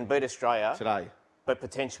 Today. They can beat Australia. Today. But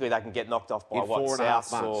potentially they can get knocked off by in 4.5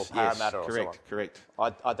 South or months. Parramatta yes, or someone. Correct.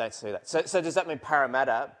 I don't see that. So does that mean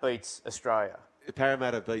Parramatta beats Australia?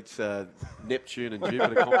 Parramatta beats Neptune and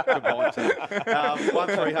Jupiter combined.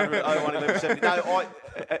 1300 01 11 70. No,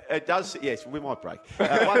 it does. Yes, we might break.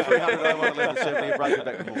 1300 01 11 70. Break it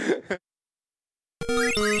back to more.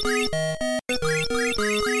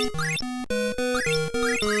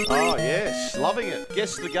 Oh yes, loving it.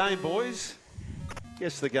 Guess the game, boys.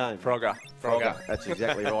 Guess the game. Frogger. That's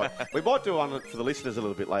exactly right. We might do one for the listeners a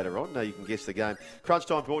little bit later on. You can guess the game. Crunch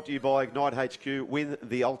Time brought to you by Ignite HQ. Win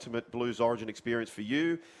the ultimate Blues Origin experience for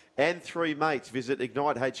you and three mates. Visit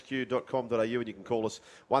ignitehq.com.au and you can call us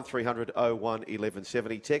 1300 01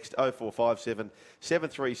 1170. Text 0457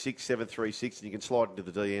 736 736 and you can slide into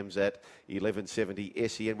the DMs at 1170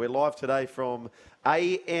 SEN. We're live today from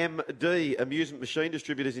AMD, Amusement Machine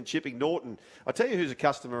Distributors in Chipping Norton. I tell you who's a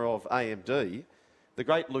customer of AMD, the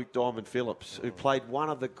great Luke Diamond Phillips, who played one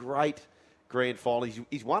of the great grand finals.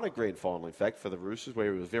 He's won a grand final, in fact, for the Roosters,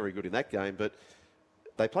 where he was very good in that game, but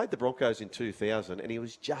they played the Broncos in 2000, and he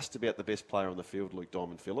was just about the best player on the field, Luke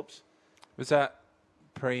Diamond Phillips. Was that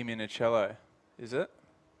pre-Minicello, is it?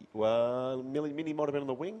 Well, Mini might have been on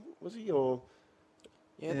the wing, was he? Or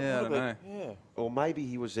I don't know. Yeah. Or maybe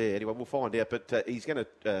he was there. Anyway, we'll find out. But he's going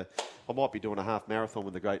to... I might be doing a half marathon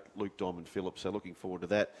with the great Luke Diamond Phillips, so looking forward to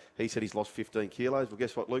that. He said he's lost 15 kilos. Well,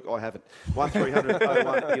 guess what, Luke? I haven't. 1300 01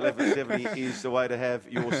 1170 is the way to have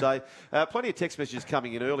your say. Plenty of text messages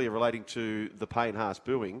coming in earlier relating to the Payne Haas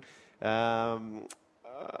booing.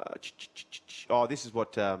 This is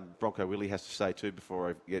what Bronco Willie has to say too before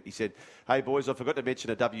I forget. He said, "Hey boys, I forgot to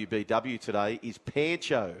mention a WBW today. Is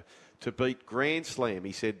Pancho to beat Grand Slam?"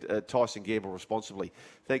 He said, "Tyson Gamble responsibly."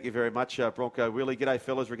 Thank you very much, Bronco Willie. G'day,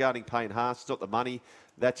 fellas. Regarding Payne Haas, it's not the money.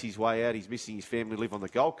 That's his way out. He's missing his family, live on the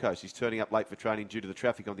Gold Coast. He's turning up late for training due to the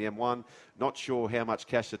traffic on the M1. Not sure how much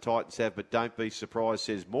cash the Titans have, but don't be surprised,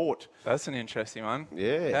 says Mort. That's an interesting one.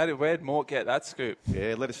 Yeah. Where'd Mort get that scoop?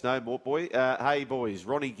 Yeah, let us know, Mort boy. Hey, boys,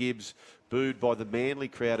 Ronnie Gibbs booed by the Manly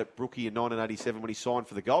crowd at Brookie in 1987 when he signed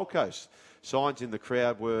for the Gold Coast. Signs in the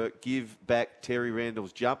crowd were "Give back Terry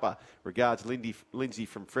Randall's jumper." Regards, Lindsay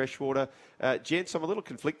from Freshwater. Gents, I'm a little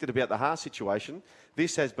conflicted about the Haas situation.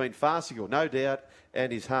 This has been farcical, no doubt,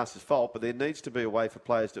 and is Haas's fault, but there needs to be a way for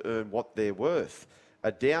players to earn what they're worth.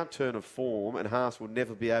 A downturn of form and Haas will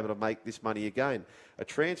never be able to make this money again. A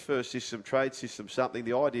transfer system, trade system, something.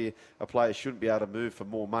 The idea a player shouldn't be able to move for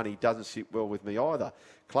more money doesn't sit well with me either.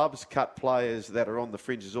 Clubs cut players that are on the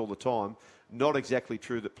fringes all the time. Not exactly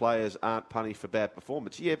true that players aren't punished for bad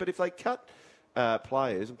performance. Yeah, but if they cut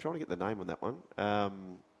players, I'm trying to get the name on that one.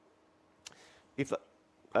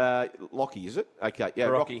 Lockie, is it? Okay, yeah,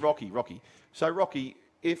 Rocky. So, Rocky,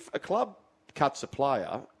 if a club cuts a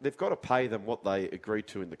player, they've got to pay them what they agreed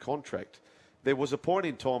to in the contract. There was a point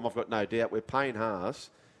in time, I've got no doubt, where Payne Haas,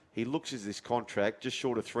 he looks at this contract, just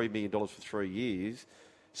short of $3 million for 3 years,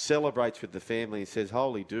 celebrates with the family and says,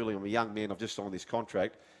 "Holy dooly, I'm a young man, I've just signed this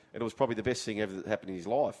contract." And it was probably the best thing ever that happened in his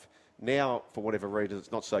life. Now, for whatever reason,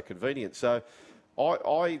 it's not so convenient. So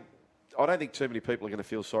I don't think too many people are going to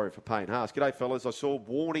feel sorry for Payne Haas. G'day, fellas. I saw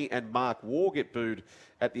Warney and Mark Waugh get booed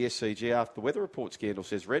at the SCG after the weather report scandal,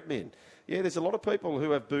 says Redman. Yeah, there's a lot of people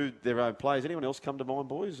who have booed their own players. Anyone else come to mind,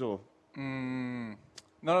 boys? Or Not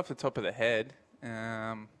off the top of the head.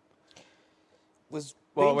 Was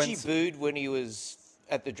Benji booed when he was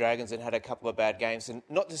at the Dragons and had a couple of bad games, and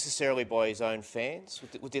not necessarily by his own fans?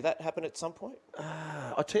 Did that happen at some point?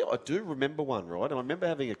 I tell you, I do remember one, right? And I remember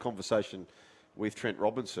having a conversation with Trent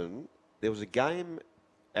Robinson. There was a game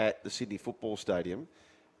at the Sydney Football Stadium,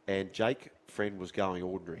 and Jake Friend was going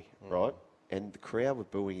ordinary, right? And the crowd were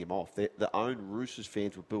booing him off. The own Roosters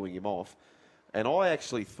fans were booing him off. And I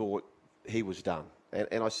actually thought he was done.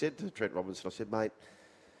 And I said to Trent Robinson, I said, "Mate,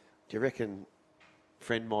 do you reckon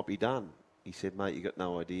Friend might be done?" He said, "Mate, you got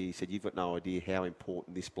no idea." He said, "You've got no idea how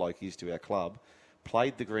important this bloke is to our club."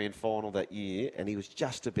 Played the grand final that year, and he was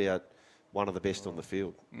just about one of the best on the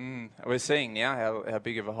field. We're seeing now how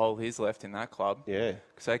big of a hole he's left in that club. Yeah.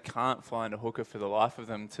 Because they can't find a hooker for the life of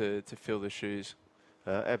them to fill the shoes.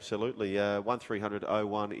 Absolutely. 1300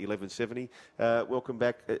 01 1170. Welcome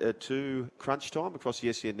back to Crunch Time across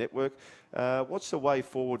the SEN network. What's the way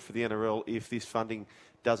forward for the NRL if this funding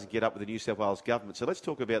doesn't get up with the New South Wales government? So let's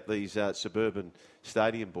talk about these suburban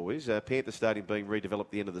stadium, boys. Panther Stadium being redeveloped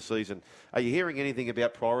at the end of the season. Are you hearing anything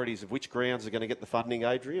about priorities of which grounds are going to get the funding,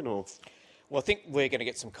 Adrian? Or Well, I think we're going to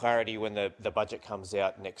get some clarity when the budget comes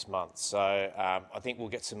out next month. So I think we'll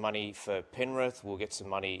get some money for Penrith. We'll get some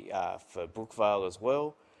money for Brookvale as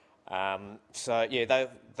well.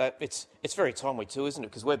 It's very timely too, isn't it?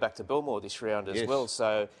 Because we're back to Belmore this round as well.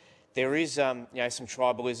 So there is some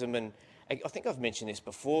tribalism, and I think I've mentioned this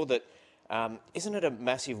before, that isn't it a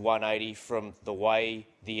massive 180 from the way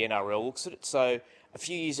the NRL looks at it? So a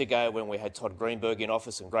few years ago when we had Todd Greenberg in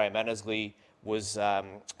office and Graham Annesley was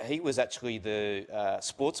actually the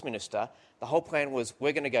sports minister, the whole plan was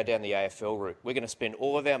we're going to go down the AFL route. We're going to spend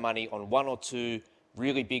all of our money on one or two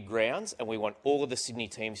really big grounds, and we want all of the Sydney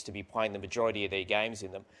teams to be playing the majority of their games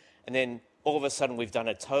in them. And then all of a sudden we've done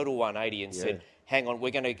a total 180 and said, hang on,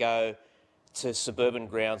 we're going to go to suburban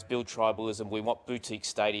grounds, build tribalism, we want boutique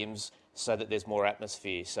stadiums so that there's more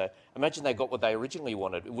atmosphere. So imagine they got what they originally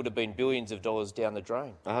wanted. It would have been billions of dollars down the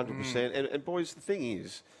drain. 100%. And boys, the thing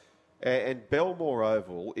is, and Belmore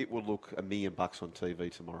Oval, it will look $1 million on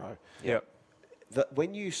TV tomorrow. Yep.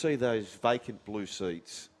 When you see those vacant blue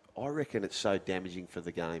seats, I reckon it's so damaging for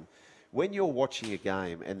the game. When you're watching a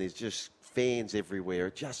game and there's just fans everywhere,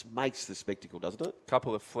 it just makes the spectacle, doesn't it? A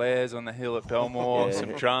couple of flares on the hill at Belmore,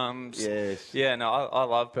 some drums. Yes. Yeah, no, I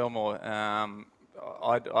love Belmore.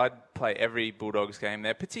 I'd play every Bulldogs game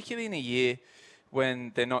there, particularly in a year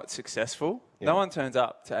when they're not successful. Yeah. No one turns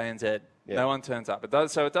up to ANZ. Yeah. No one turns up.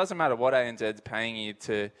 So it doesn't matter what ANZ's paying you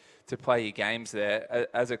to play your games there.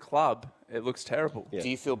 As a club, it looks terrible. Yeah. Do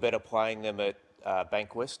you feel better playing them at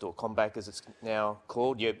Bankwest or CommBank as it's now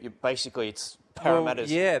called? You basically, it's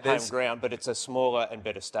Parramatta's home ground, but it's a smaller and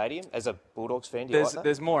better stadium. As a Bulldogs fan, do you like that?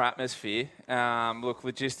 There's more atmosphere. Look,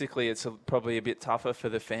 logistically, it's probably a bit tougher for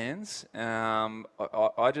the fans.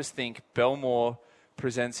 I just think Belmore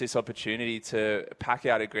presents this opportunity to pack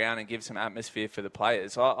out a ground and give some atmosphere for the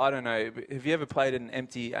players. I don't know. Have you ever played an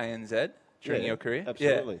empty ANZ during your career?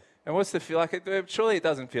 Absolutely. Yeah. And what's the feel like? Surely it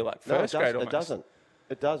doesn't feel like first grade almost.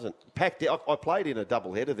 It doesn't. Packed. I played in a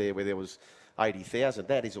double header there where there was 80,000.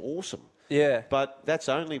 That is awesome. Yeah. But that's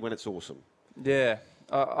only when it's awesome. Yeah.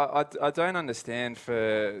 I don't understand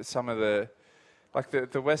for some of the...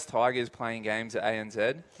 Like the West Tigers playing games at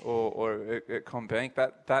ANZ or at CommBank,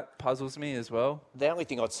 that puzzles me as well. The only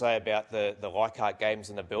thing I'd say about the Leichhardt games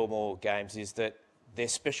and the Belmore games is that they're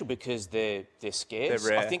special because they're scarce.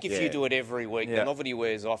 They're rare. I think if you do it every week, the novelty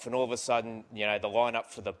wears off, and all of a sudden, the lineup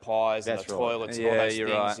for the pies and the toilets and all those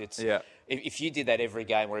things. Right. If you did that every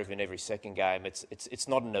game or even every second game, it's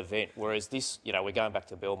not an event. Whereas this, we're going back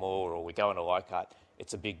to Belmore or we're going to Leichhardt,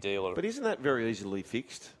 it's a big deal. But isn't that very easily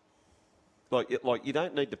fixed? Like you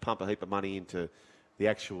don't need to pump a heap of money into the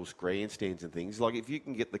actual grandstands and things. Like if you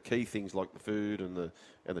can get the key things like the food and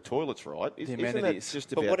the toilets right, the amenities.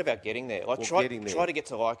 But what about getting there? Like try to get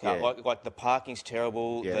to Leichhardt. Like the parking's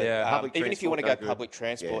terrible. Yeah. Even if you want to go public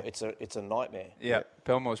transport, it's a nightmare. Yeah.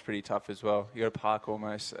 Belmore's pretty tough as well. You got to park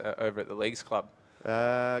almost over at the Leagues Club.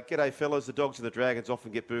 G'day, fellas. The Dogs and the Dragons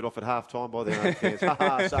often get booed off at half-time by their own fans.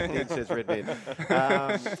 Ha sucked in, says Redman.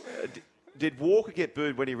 Did Walker get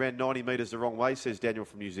booed when he ran 90 metres the wrong way, says Daniel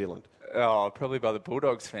from New Zealand? Oh, probably by the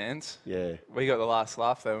Bulldogs fans. Yeah. We got the last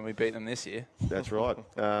laugh, though, when we beat them this year. That's right.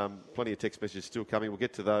 Plenty of text messages still coming. We'll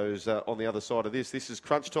get to those on the other side of this. This is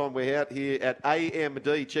Crunch Time. We're out here at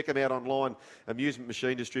AMD. Check them out online. Amusement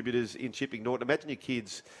machine distributors in Chipping Norton. Imagine your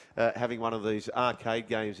kids having one of these arcade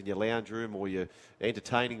games in your lounge room or your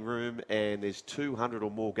entertaining room, and there's 200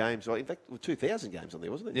 or more games. In fact, 2,000 games on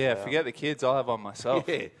there, wasn't it? Yeah, forget the kids. I'll have one myself.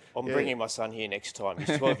 Yeah. I'm bringing my son here next time.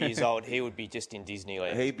 He's 12 years old. He would be just in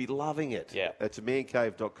Disneyland. He'd be loving it. Yeah. It's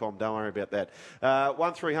mancave.com. Don't worry about that.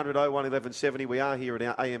 1300 01 1170. We are here at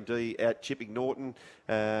our AMD at Chipping Norton.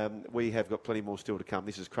 We have got plenty more still to come.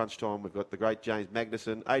 This is Crunch Time. We've got the great James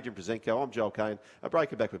Magnuson, Adrian Prezenko. I'm Joel Kane. A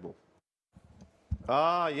break and back with more.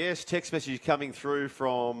 Yes, text message coming through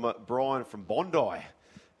from Brian from Bondi.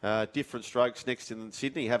 Different strokes next in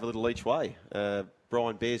Sydney. Have a little each way.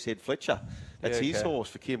 Brian Bearshead Fletcher. That's his horse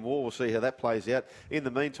for Kim Wall. We'll see how that plays out. In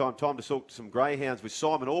the meantime, time to talk to some greyhounds with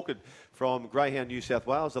Simon Orchard from Greyhound New South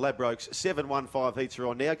Wales. The Ladbrokes 715 heats are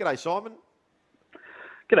on now. G'day, Simon.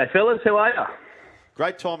 G'day, fellas. How are you?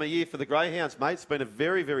 Great time of year for the greyhounds, mate. It's been a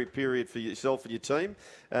very, very period for yourself and your team.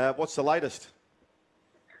 What's the latest?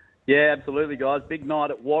 Yeah, absolutely, guys. Big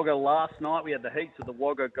night at Wagga last night. We had the heats of the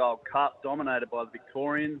Wagga Gold Cup dominated by the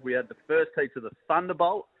Victorians. We had the first heats of the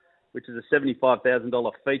Thunderbolt, which is a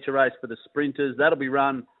 $75,000 feature race for the sprinters. That'll be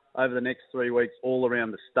run over the next 3 weeks all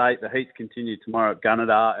around the state. The heats continue tomorrow at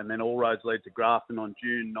Gunnedah, and then all roads lead to Grafton on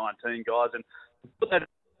June 19, guys. And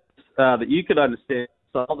that you could understand,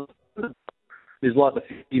 is like the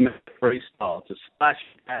 50-metre freestyle. It's a splash,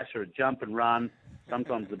 dash, or a jump and run.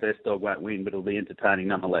 Sometimes the best dog won't win, but it'll be entertaining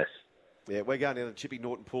nonetheless. Yeah, we're going down to Chipping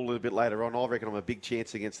Norton Pool a little bit later on. I reckon I'm a big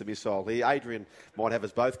chance against the missile here. Adrian might have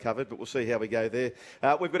us both covered, but we'll see how we go there.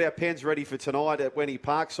 We've got our pens ready for tonight at Wenny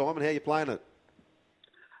Park. Simon, how are you playing it?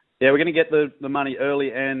 Yeah, we're going to get the money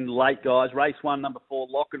early and late, guys. Race 1, number 4,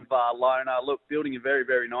 Lochinvar Loner. Look, building a very,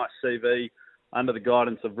 very nice CV under the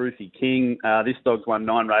guidance of Ruthie King. This dog's won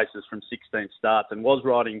 9 races from 16 starts and was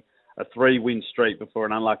riding a 3-win streak before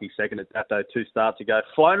an unlucky second at Dapto 2 starts ago.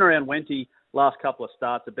 Flown around Wenty last couple of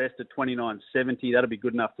starts, the best at 29.70. That'll be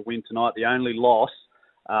good enough to win tonight. The only loss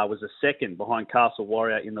was a second behind Castle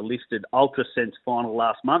Warrior in the listed Ultra Sense final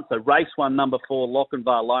last month. So race 1, number 4,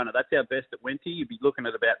 Lochinvar Loner. That's our best at Wenty. You'd be looking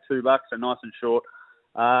at about $2, so nice and short.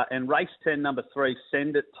 And race 10, number 3,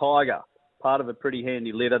 Send It Tiger. Part of a pretty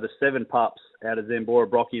handy litter. The 7 pups out of Zambora,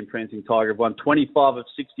 Brocky and Prancing Tiger have won 25 of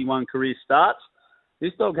 61 career starts.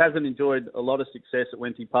 This dog hasn't enjoyed a lot of success at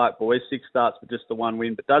Wenty Park, boys. 6 starts for just the 1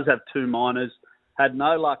 win, but does have 2 minors. Had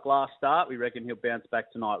no luck last start. We reckon he'll bounce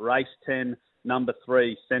back tonight. Race 10, number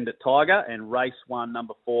 3, Send It Tiger, and race 1,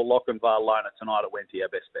 number 4, Lochinvar Loner tonight at Wenty, our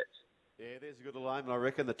best bets. Yeah, there's a good little aim, and I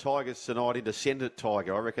reckon the Tigers tonight into Send It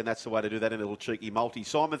Tiger. I reckon that's the way to do that in a little cheeky multi.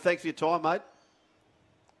 Simon, thanks for your time, mate.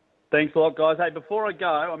 Thanks a lot, guys. Hey, before I go,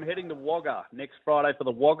 I'm heading to Wagga next Friday for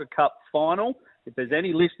the Wagga Cup final. If there's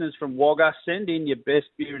any listeners from Wagga, send in your best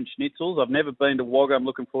beer and schnitzels. I've never been to Wagga. I'm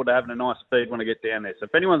looking forward to having a nice feed when I get down there. So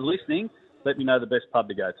if anyone's listening, let me know the best pub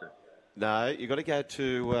to go to. No, you've got to go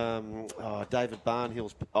to David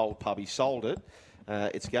Barnhill's old pub. He sold it.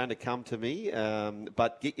 It's going to come to me.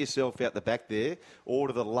 But get yourself out the back there.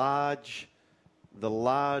 Order the large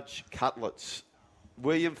cutlets.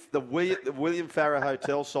 The William Farrer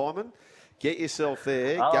Hotel, Simon. Get yourself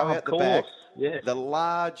there. Go out the back. Yeah. The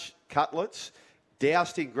large cutlets,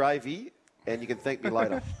 doused in gravy, and you can thank me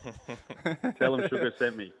later. Tell them Sugar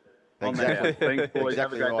sent me. Exactly. Thanks, boys. Exactly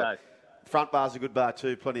Have a great right. day. Front bar's a good bar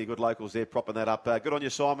too. Plenty of good locals there propping that up. Good on you,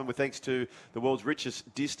 Simon, with thanks to the world's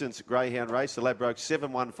richest distance greyhound race, the Ladbrokes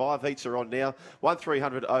 715. Heats are on now.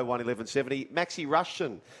 1300 01 1170. Maxi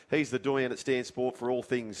Rushton, he's the doyen at Stan Sport for all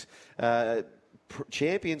things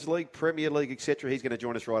Champions League, Premier League, etc. He's going to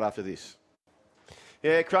join us right after this.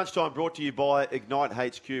 Yeah, Crunch Time brought to you by Ignite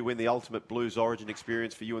HQ. Win the ultimate Blues Origin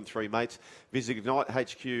experience for you and 3 mates. Visit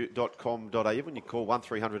ignitehq.com.au when you call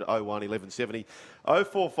 1300 01 1170.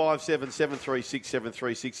 0457 736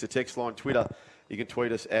 736, the text line, Twitter. You can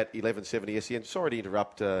tweet us at 1170 SEN. Sorry to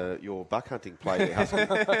interrupt your buck hunting play there, Husky,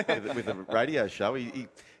 with the radio show.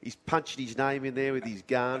 He's punched his name in there with his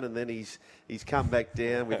gun, and then he's come back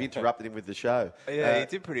down. We've interrupted him with the show. Yeah, he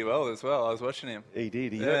did pretty well as well. I was watching him. He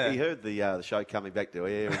did. He heard the show coming back to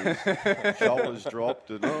air, and his shoulders dropped,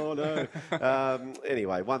 and oh no.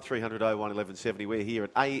 Anyway, 1300 01 1170. We're here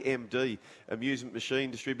at AMD Amusement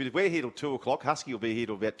Machine Distributors. We're here till 2 o'clock. Husky will be here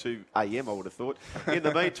till about 2 a.m. I would have thought. In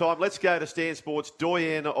the meantime, let's go to Stan Sports,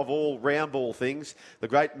 doyen of all round ball things, the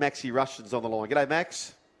great Maxi Rushton's on the line. G'day,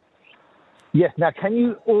 Max. Yes. Now, can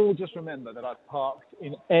you all just remember that I've parked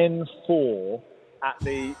in N4 at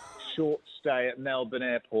the short stay at Melbourne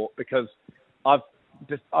Airport because I've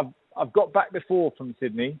got back before from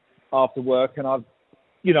Sydney after work, and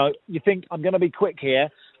you think I'm going to be quick here,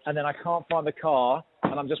 and then I can't find the car,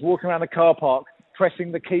 and I'm just walking around the car park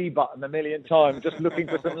pressing the key button a million times, just looking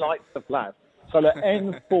for some lights to flash. So at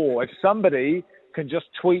N4, if somebody can just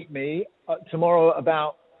tweet me tomorrow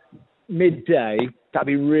about midday, that'd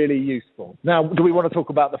be really useful. Now, do we want to talk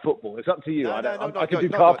about the football? It's up to you. I could do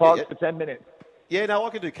car parks for 10 minutes. Yeah, no, I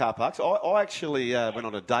can do car parks. I actually went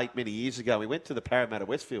on a date many years ago. We went to the Parramatta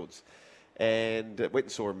Westfields and went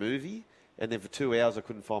and saw a movie. And then for 2 hours, I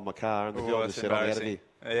couldn't find my car. And the girl just said, I'm out of here.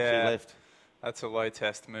 Yeah. She left. That's a low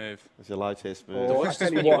test move. It's a low test move. The worst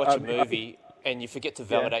is when you watch a movie and you forget to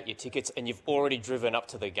validate your tickets, and you've already driven up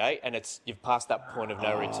to the gate, and you've passed that point of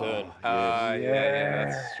no return. Yeah,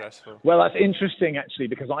 that's stressful. Well, that's interesting, actually,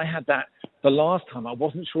 because I had that the last time. I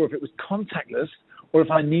wasn't sure if it was contactless or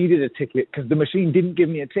if I needed a ticket because the machine didn't give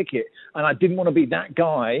me a ticket, and I didn't want to be that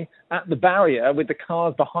guy at the barrier with the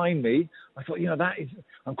cars behind me. I thought,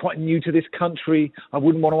 I'm quite new to this country. I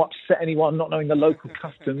wouldn't want to upset anyone not knowing the local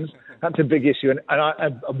customs. That's a big issue. And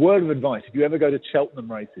a word of advice, if you ever go to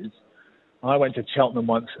Cheltenham races, I went to Cheltenham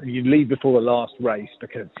once, and you leave before the last race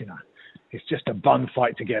because, it's just a bun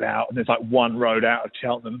fight to get out, and there's like one road out of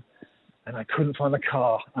Cheltenham, and I couldn't find the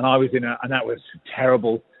car, and I was and that was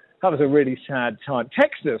terrible. That was a really sad time.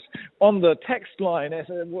 Text us on the text line,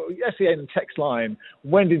 SEN text line.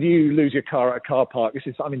 When did you lose your car at a car park?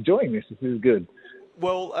 I'm enjoying this. This is good.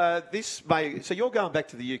 Well, so you're going back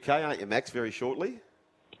to the UK, aren't you, Max, very shortly?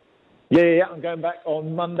 Yeah. I'm going back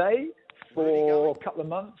on Monday for a couple of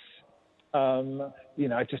months.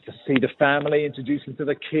 Just to see the family, introduce them to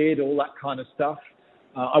the kid, all that kind of stuff.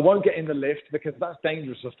 I won't get in the lift because that's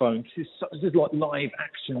dangerous for phones. This is like live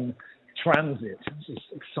action transit. This is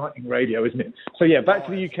exciting radio, isn't it? So yeah, back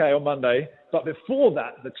to the UK on Monday. But before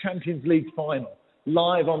that, the Champions League final,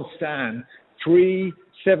 live on Stan. 3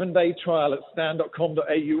 7-day trial at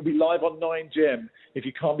stan.com.au. Will be live on 9gem if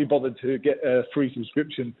you can't be bothered to get a free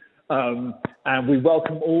subscription. And we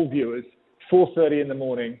welcome all viewers, 4:30 in the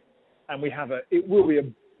morning. And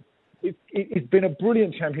it's been a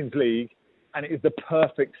brilliant Champions League, and it is the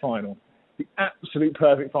perfect final. the absolute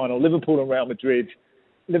perfect final. Liverpool and Real Madrid.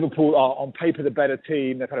 Liverpool are on paper the better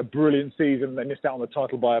team. They've had a brilliant season. They missed out on the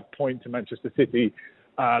title by a point to Manchester City.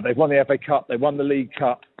 They've won the FA Cup. They've won the League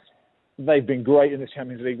Cup. They've been great in the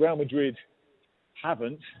Champions League. Real Madrid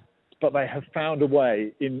haven't, but they have found a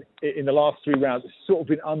way in the last 3 rounds. It's sort of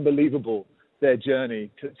been unbelievable, their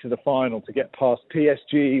journey to the final, to get past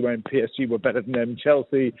PSG when PSG were better than them,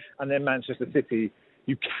 Chelsea, and then Manchester City.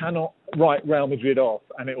 You cannot write Real Madrid off,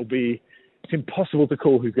 and it's impossible to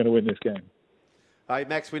call who's going to win this game. Hey,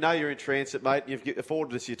 Max, we know you're in transit, mate. You've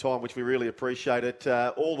afforded us your time, which we really appreciate it.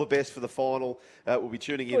 All the best for the final. We'll be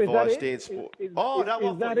tuning in via Stan Sport. Is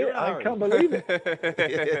that it? I can't believe it.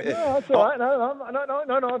 No, that's all right.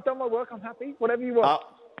 No, I've done my work. I'm happy. Whatever you want.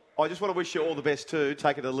 I just want to wish you all the best too.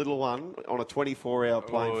 Taking a little one on a 24-hour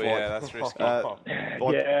plane flight. Yeah, that's risky. Back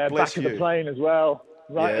of the plane as well.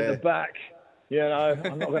 Right at the back. You know,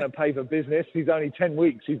 I'm not going to pay for business. He's only 10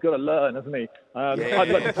 weeks. He's got to learn, hasn't he? I'd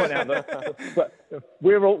like to point out that but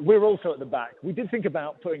we're also at the back. We did think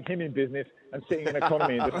about putting him in business and sitting in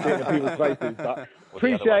economy and just sitting in people's places. But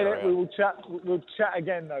appreciate it. We will chat. We'll chat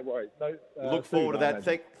again. No worries. Look forward to that.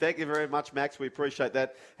 Thank you very much, Max. We appreciate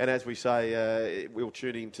that. And as we say, we'll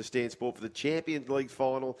tune in to Stan Sport for the Champions League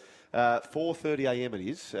final. 4:30 a.m. it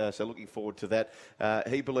is. So looking forward to that.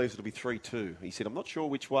 He believes it'll be 3-2. He said, I'm not sure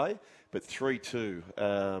which way, but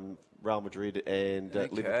 3-2. Real Madrid and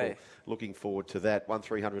Liverpool. Looking forward to that.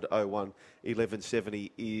 1300 01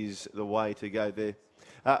 1170 is the way to go there.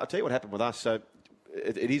 I'll tell you what happened with us. So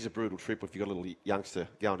it is a brutal trip if you've got a little youngster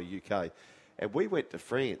going to UK. And we went to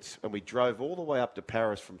France and we drove all the way up to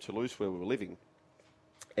Paris from Toulouse where we were living.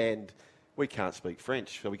 And we can't speak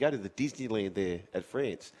French. So we go to the Disneyland there at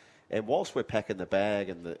France. And whilst we're packing the bag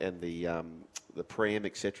and the pram,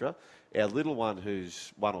 etc., our little one,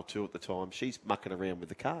 who's 1 or 2 at the time, she's mucking around with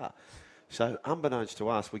the car. So unbeknownst to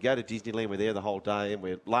us, we go to Disneyland, we're there the whole day, and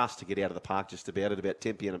we're last to get out of the park just about at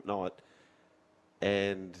 10 p.m. at night,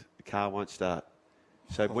 and the car won't start.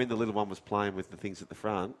 So when the little one was playing with the things at the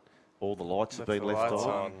front, all the lights have been left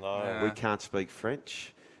on. No. We can't speak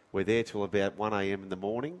French. We're there till about 1 a.m. in the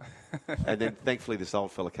morning. And then thankfully this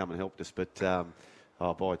old fella come and helped us. But,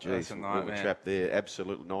 oh, boy, geez, we were trapped there.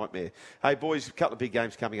 Absolute nightmare. Hey, boys, a couple of big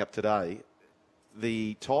games coming up today.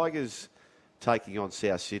 The Tigers taking on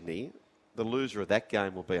South Sydney. The loser of that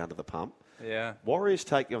game will be under the pump. Yeah. Warriors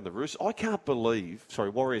taking on the Roosters.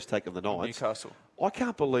 Warriors taking on the Knights. Newcastle. I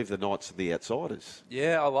can't believe the Knights are the outsiders.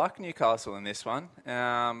 Yeah, I like Newcastle in this one.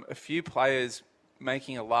 A few players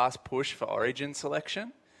making a last push for Origin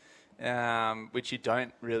selection, which you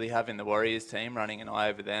don't really have in the Warriors team, running an eye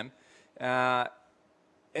over them. And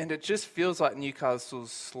it just feels like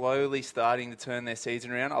Newcastle's slowly starting to turn their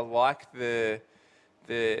season around. I like the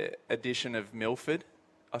addition of Milford.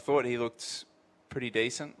 I thought he looked pretty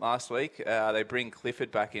decent last week. They bring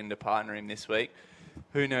Clifford back in to partner him this week.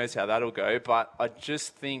 Who knows how that'll go, but I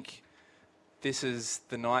just think this is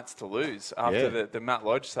the Knights to lose after the Matt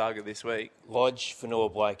Lodge saga this week. Lodge, Fanua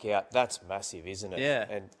Blake out. That's massive, isn't it?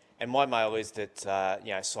 Yeah. And my mail is that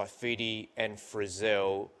Saifidi and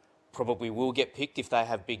Frizzell probably will get picked if they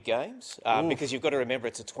have big games, because you've got to remember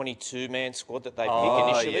it's a 22-man squad that they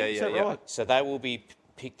pick initially. Yeah. So they will be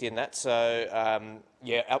picked in that. So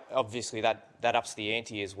obviously that ups the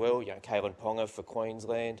ante as well. You know, Kalen Ponga for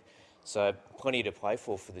Queensland. So plenty to play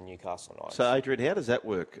for the Newcastle Knights. So, Adrian, how does that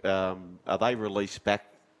work? Are they released back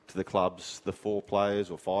to the clubs, the 4 players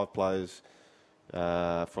or 5 players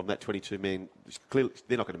from that 22-man? Clearly,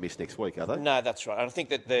 they're not going to miss next week, are they? No, that's right. And I think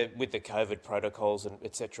that with the COVID protocols and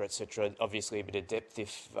et cetera, obviously a bit of depth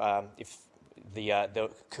if the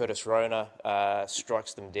Curtis Rona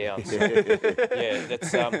strikes them down. So,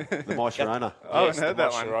 that's the Mike Sharona. I haven't heard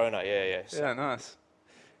that one. Sharona, yeah. So, yeah, nice.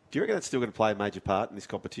 Do you reckon that's still going to play a major part in this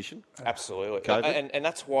competition? Absolutely. COVID? And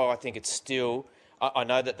that's why I think it's still... I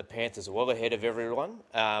know that the Panthers are well ahead of everyone,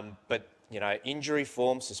 but, injury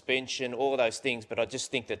form, suspension, all of those things, but I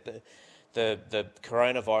just think that the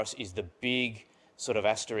coronavirus is the big sort of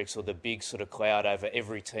asterisk or the big sort of cloud over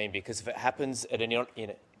every team, because if it happens at an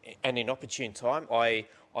inopportune time, i.e.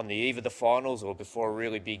 on the eve of the finals or before a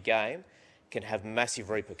really big game, can have massive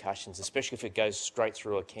repercussions, especially if it goes straight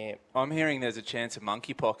through a camp. I'm hearing there's a chance of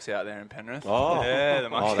monkeypox out there in Penrith. Oh, yeah,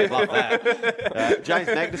 they love that. James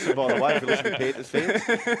Magnuson, by the way, if you're listening to Panthers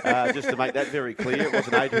fans, just to make that very clear, it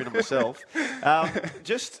wasn't Adrian and myself.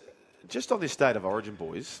 Just on this state of origin,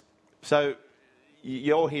 boys. So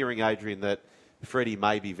you're hearing, Adrian, that Freddie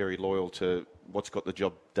may be very loyal to what's got the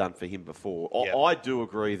job done for him before. Yep. I do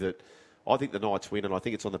agree that I think the Knights win, and I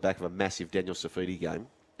think it's on the back of a massive Daniel Safidi game.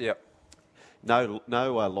 Yep. No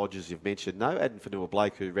Lodges you've mentioned. No Adam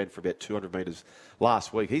Fanua-Blake, who ran for about 200 metres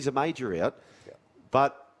last week. He's a major out. Yeah.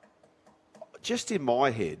 But just in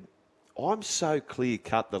my head, I'm so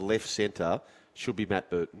clear-cut the left centre should be Matt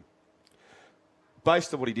Burton.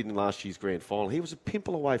 Based on what he did in last year's grand final, he was a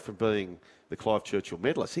pimple away from being the Clive Churchill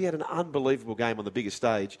medalist. He had an unbelievable game on the biggest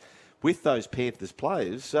stage with those Panthers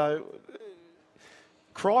players. So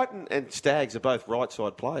Crichton and Staggs are both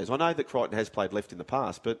right-side players. I know that Crichton has played left in the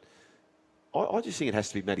past, but I just think it has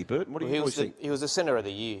to be Matty Burton. What do you think? He was the centre of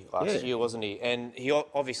the year last year, wasn't he? And he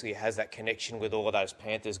obviously has that connection with all of those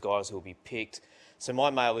Panthers guys who will be picked. So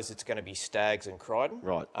my mail is it's going to be Staggs and Crichton.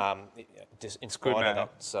 Right. Just in spite of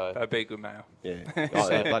that. So that'd be a good mail. Yeah.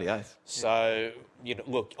 Oh, yeah, bloody oath. So,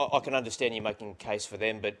 look, I can understand you making a case for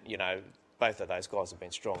them, but, both of those guys have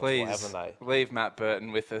been strong as well, haven't they? Leave Matt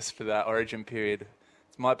Burton with us for that Origin period.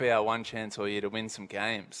 It might be our one chance all year to win some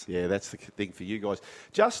games. Yeah, that's the thing for you guys.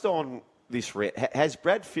 Just on this, has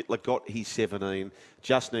Brad Fittler got his 17,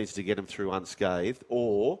 just needs to get him through unscathed,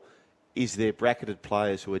 or is there bracketed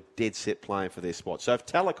players who are dead set playing for their spot? So if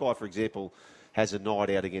Talakai, for example, has a night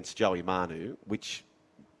out against Joey Manu, which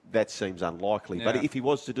that seems unlikely, but if he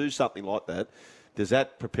was to do something like that, does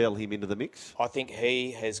that propel him into the mix? I think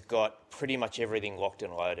he has got pretty much everything locked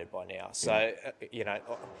and loaded by now. So,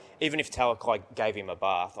 even if Talakai gave him a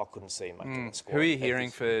bath, I couldn't see him making the squad. Who are you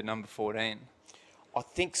hearing for number 14? I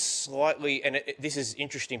think slightly, and this is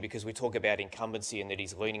interesting because we talk about incumbency and that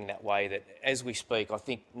he's leaning that way, that as we speak, I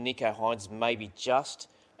think Nicho Hynes may be just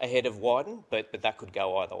ahead of Wyden, but that could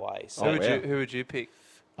go either way. So who would you pick?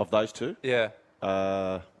 Of those two? Yeah.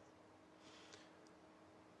 Nicho.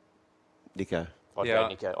 I'd go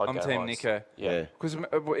Nicho. I'm team Nicho. Yeah. Because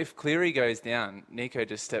if Cleary goes down, Nicho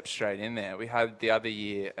just steps straight in there. We had the other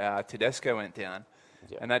year, Tedesco went down.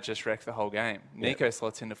 Yep. And that just wrecked the whole game. Nico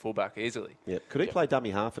slots into fullback easily. Yeah. Could he play dummy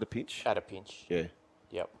half at a pinch? At a pinch. Yeah.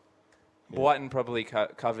 Yep. Whiten probably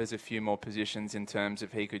covers a few more positions in terms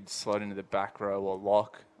of he could slot into the back row or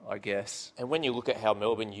lock, I guess. And when you look at how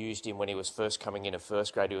Melbourne used him when he was first coming in at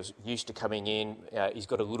first grade, he was used to coming in. He's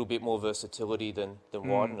got a little bit more versatility than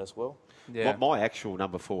Wyden as well. Yeah. My actual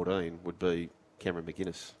number 14 would be Cameron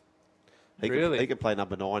McInnes. He can play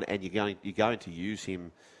number 9, and you're going to use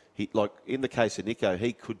him. Like in the case of Nicho,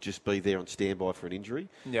 he could just be there on standby for an injury.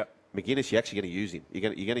 Yeah. McInnes, you're actually going to use him.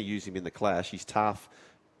 You're going to use him in the clash. He's tough.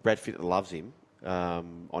 Brad Fittler loves him. I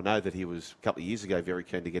know that he was a couple of years ago very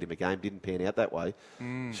keen to get him a game. Didn't pan out that way.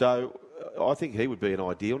 So I think he would be an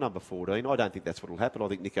ideal number 14. I don't think that's what will happen. I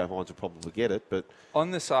think Nicho Hynes will probably get it. But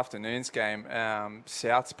on this afternoon's game,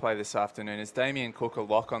 Souths play this afternoon. Is Damien Cook a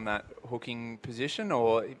lock on that hooking position,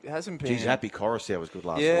 or it hasn't been? Geez, happy Coruscant was good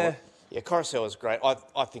last night. Yeah, Coruscant was great.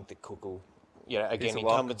 I think that Cook will, again,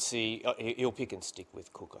 incumbency, he'll pick and stick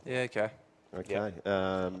with Cook. Yeah, okay. Okay.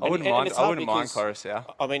 I wouldn't mind Coruscant.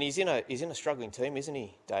 I mean, he's in a struggling team, isn't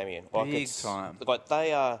he, Damien? Big time. Like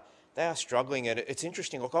they are struggling, and it's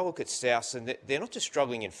interesting. Like I look at South, and they're not just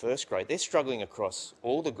struggling in first grade; they're struggling across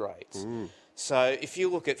all the grades. So if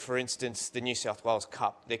you look at, for instance, the New South Wales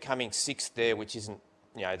Cup, they're coming 6th there, which isn't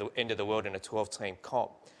the end of the world in a 12-team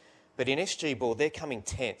comp. But in SG Ball, they're coming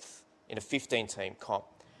 10th in a 15-team comp.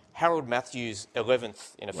 Harold Matthews,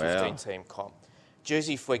 11th in a 15-team comp.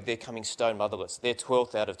 Jersey Flegg, they're coming stone motherless. They're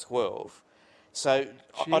 12th out of 12. So,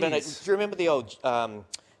 I don't know. Do you remember the old,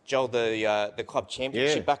 Joel, the club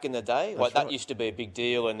championship back in the day? That used to be a big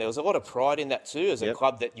deal, and there was a lot of pride in that too, as a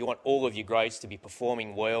club that you want all of your grades to be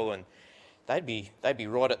performing well, and they'd be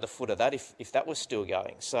right at the foot of that if that was still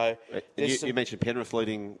going. So you mentioned Penrith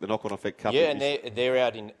leading the knock-on effect cup. Yeah, and they're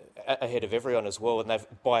out ahead of everyone as well, and they've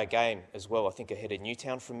by a game as well. I think ahead of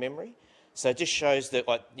Newtown from memory. So it just shows that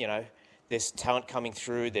there's talent coming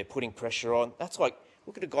through. They're putting pressure on. That's like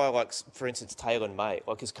look at a guy like, for instance, Taylor May.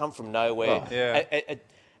 Like has come from nowhere.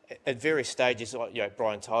 At various stages,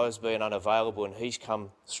 Brian Tyler's been unavailable, and he's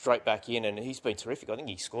come straight back in, and he's been terrific. I think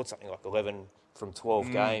he scored something like 11 from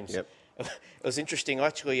 12 games. Yep. It was interesting,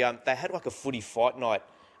 actually. They had like a footy fight night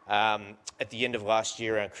at the end of last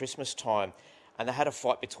year around Christmas time, and they had a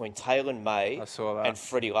fight between Taylor May and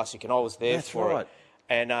Freddie Lussick, and I was there for it.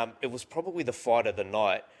 And it was probably the fight of the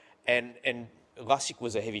night, and Lussick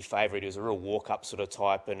was a heavy favourite. He was a real walk-up sort of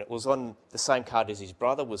type, and it was on the same card as his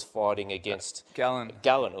brother was fighting against Gallen.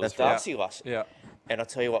 It was Darcy Lussick. Yeah. And I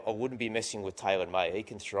tell you what, I wouldn't be messing with Taylor May. He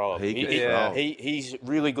can throw him. He's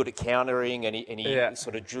really good at countering, and he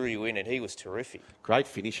sort of drew you in, and he was terrific. Great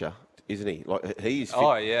finisher, isn't he? Like he's.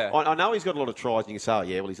 I know he's got a lot of tries, and you can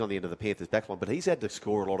say, he's on the end of the Panthers backline, but he's had to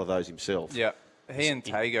score a lot of those himself. Yeah. He and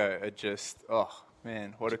Tago are just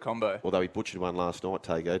Man, what a combo. Although he butchered one last night,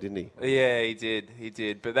 Tago, didn't he? Yeah, he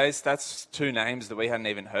did. But that's two names that we hadn't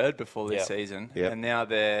even heard before this season. Yep. And now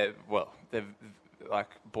they're like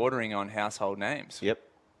bordering on household names. Yep.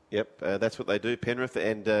 That's what they do, Penrith.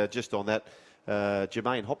 And just on that,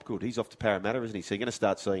 Jermaine Hopgood, he's off to Parramatta, isn't he? So you're going to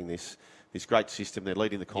start seeing this great system. They're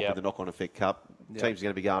leading the comp in the knock-on effect cup. Yep. Teams are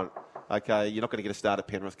going to be going, okay, you're not going to get a start at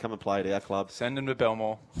Penrith. Come and play at our club. Send them to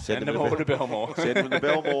Belmore. Send them all to Belmore. Send them to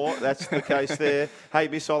Belmore. That's the case there. Hey,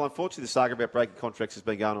 Missile, unfortunately, the saga about breaking contracts has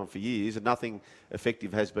been going on for years and nothing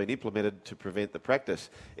effective has been implemented to prevent the practice.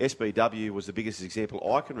 SBW was the biggest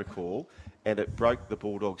example I can recall, and it broke the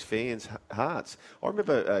Bulldogs fans' hearts. I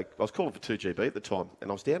remember I was calling for 2GB at the time,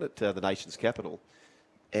 and I was down at the nation's capital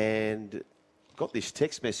and got this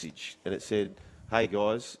text message, and it said, hey,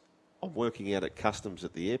 guys, I'm working out at customs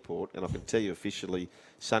at the airport, and I can tell you officially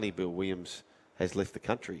Sonny Bill Williams has left the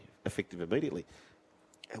country, effective immediately.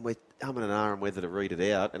 And we're umming and ahhing whether to read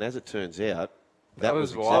it out, and as it turns out, that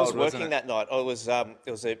was wild. I was working that night. It was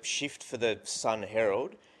a shift for the Sun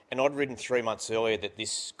Herald, and I'd written 3 months earlier that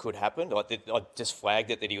this could happen. I just flagged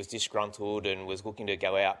it that he was disgruntled and was looking to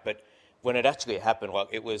go out, but when it actually happened,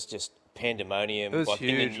 it was just pandemonium. It was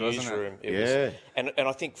huge, in the newsroom. wasn't it? And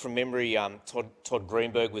I think from memory, Todd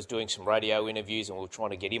Greenberg was doing some radio interviews, and we were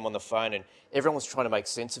trying to get him on the phone, and everyone was trying to make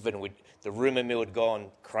sense of it. And the rumour mill had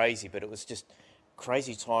gone crazy, but it was just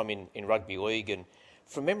crazy time in rugby league. And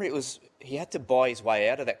from memory, he had to buy his way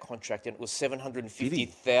out of that contract, and it was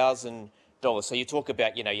 $750,000. So you talk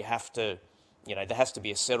about, you have to, there has to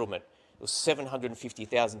be a settlement. It was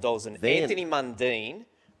 $750,000, and Anthony Mundine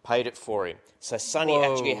paid it for him. So Sonny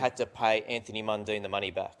actually had to pay Anthony Mundine the money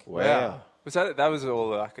back. Wow. That was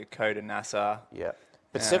all like a code of NASA. Yeah.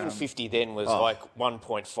 But 750 then was like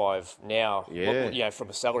 1.5 now. Yeah. From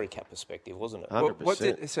a salary cap perspective, wasn't it?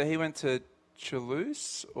 100%. So he went to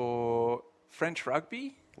Toulouse or French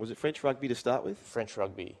rugby? Was it French rugby to start with? French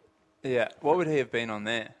rugby. Yeah. What would he have been on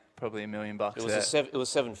there? Probably $1 million. It was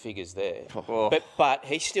 7 figures there. Oh. But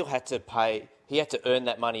he still had to pay. He had to earn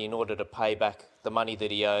that money in order to pay back the money that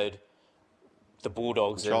he owed the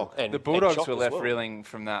Bulldogs. And the Bulldogs Chock were left well. reeling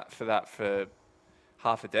for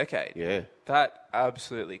half a decade. Yeah. That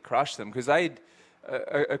absolutely crushed them because they'd,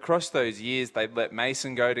 across those years, they'd let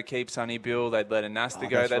Mason go to keep Sonny Bill. They'd let Anasta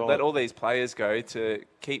go. They'd let all these players go to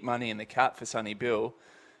keep money in the cap for Sonny Bill.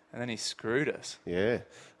 And then he screwed us. Yeah.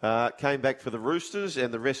 Came back for the Roosters,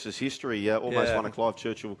 and the rest is history. Almost won a Clive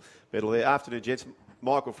Churchill medal there. Afternoon, gents.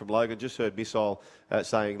 Michael from Logan just heard Missile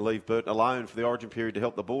saying leave Burton alone for the Origin period to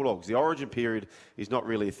help the Bulldogs. The Origin period is not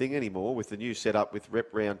really a thing anymore with the new setup with rep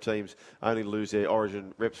round teams only lose their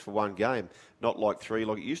Origin reps for one game, not like 3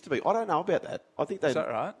 like it used to be. I don't know about that. I think Is that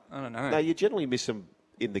right? I don't know. No, you generally miss them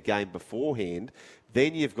in the game beforehand.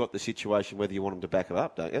 Then you've got the situation whether you want them to back it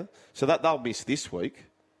up, don't you? So that they'll miss this week.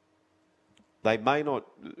 They may not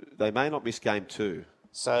miss game 2.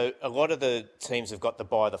 So a lot of the teams have got the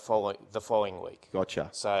bye the following week. Gotcha.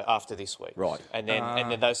 So after this week, right? And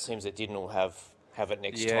then those teams that didn't all have it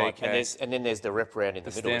next time. Okay. And then there's the rep round in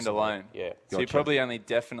the middle. Standalone. Yeah. So you probably only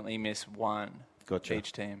definitely miss one. Gotcha.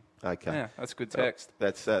 Each team. Okay. Yeah, that's good text.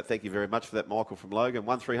 That's thank you very much for that, Michael from Logan.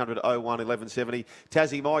 1300 01 1170.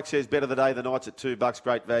 Tassie Mike says better the day, the nights at $2.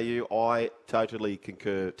 Great value. I totally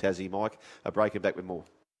concur, Tassie Mike. Breaking back with more.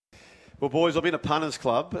 Well, boys, I'm in a punters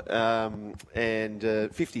club and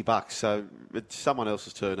 $50. So it's someone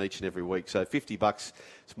else's turn each and every week. So $50,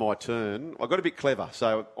 it's my turn. I got a bit clever.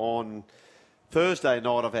 So on Thursday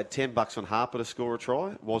night, I've had $10 on Harper to score a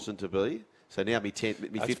try. Wasn't to be. So now me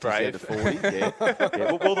 50's down to 40. Yeah.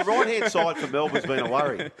 Well, the right-hand side for Melbourne's been a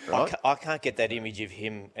worry. Right? I can't get that image of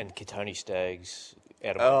him and Katoni Staggs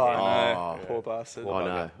out of my head. Poor bastard.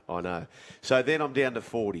 I know. So then I'm down to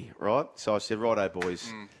 40, right? So I said, righto,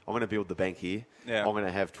 boys, I'm going to build the bank here. Yeah. I'm going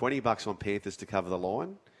to have $20 on Panthers to cover the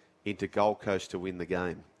line, into Gold Coast to win the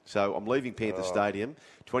game. So I'm leaving Panthers Stadium,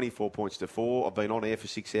 24 points to 4. I've been on air for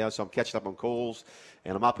 6 hours, so I'm catching up on calls,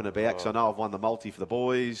 and I'm up and about because I know I've won the multi for the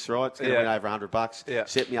boys, right? It's going to win over $100. Yeah.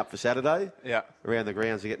 Set me up for Saturday. Yeah. Around the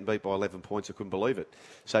grounds, they're getting beat by 11 points. I couldn't believe it.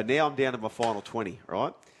 So now I'm down to my final 20,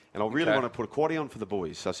 right? And I really want to put a quaddie on for the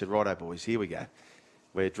boys. So I said, righto, boys, here we go.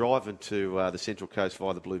 We're driving to the Central Coast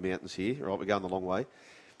via the Blue Mountains here, right? We're going the long way.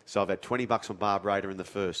 So I've had $20 on Barb Raider in the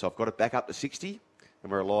first. So I've got it back up to 60.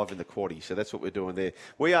 And we're alive in the quaddie. So that's what we're doing there.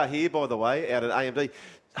 We are here, by the way, out at AMD.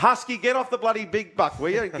 Husky, get off the bloody big buck, will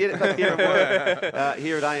you? Get it back here and work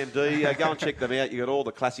here at AMD. Go and check them out. You've got all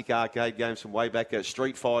the classic arcade games from way back.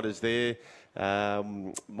 Street Fighter's there.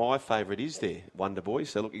 My favourite is there, Wonder Boy,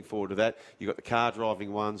 so looking forward to that. You've got the car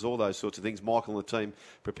driving ones, all those sorts of things. Michael and the team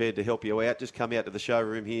prepared to help you out. Just come out to the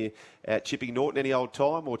showroom here at Chipping Norton any old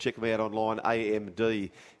time, or check them out online.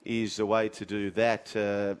 AMD is the way to do that.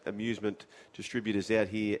 Amusement distributors out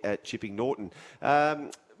here at Chipping Norton.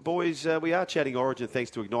 Boys, we are chatting Origin thanks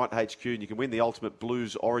to Ignite HQ, and you can win the ultimate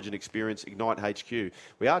Blues Origin experience, Ignite HQ.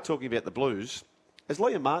 We are talking about the Blues. Has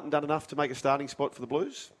Liam Martin done enough to make a starting spot for the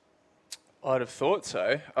Blues? I'd have thought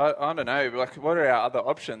so. I don't know. Like, what are our other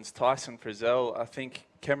options? Tyson Frizzell. I think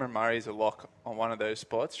Cameron Murray's a lock on one of those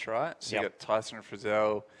spots, right? So you got Tyson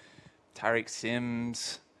Frizzell, Tariq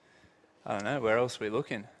Sims. I don't know. Where else are we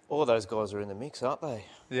looking? All of those guys are in the mix, aren't they?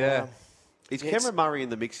 Yeah. Is Cameron Murray in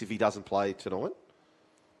the mix if he doesn't play tonight?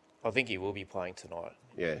 I think he will be playing tonight.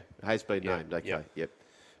 Yeah, has been named. Okay, yep.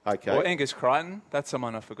 Okay. Or Angus Crichton. That's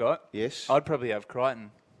someone I forgot. Yes. I'd probably have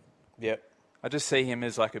Crichton. Yep. I just see him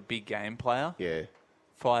as like a big game player. Yeah.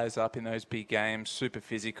 Fires up in those big games, super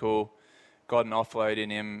physical, got an offload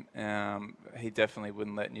in him. He definitely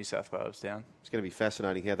wouldn't let New South Wales down. It's going to be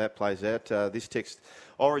fascinating how that plays out. This text,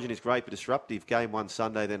 Origin is great but disruptive. Game 1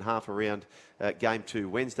 Sunday, then half a round. Game 2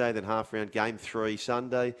 Wednesday, then half round. Game 3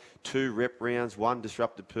 Sunday. 2 rep rounds, 1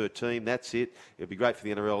 disrupted per team. That's it. It'll be great for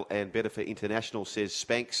the NRL and better for international, says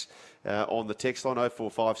Spanks on the text line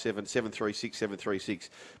 0457 736 736.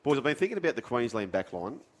 Boys, I've been thinking about the Queensland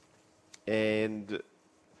backline, and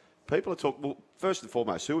people are talking. Well, first and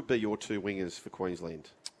foremost, who would be your 2 wingers for Queensland?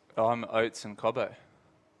 I'm Oates and Cobbo.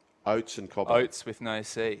 Oates and Cobbo. Oates with no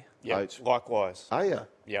C. Yep. Oates. Likewise. Are you?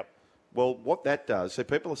 Yep. Well, what that does, so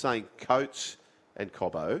people are saying Coates and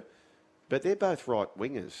Cobbo, but they're both right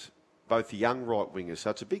wingers, both young right wingers. So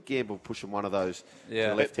it's a big gamble pushing one of those to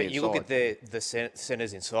the left-hand But you look at the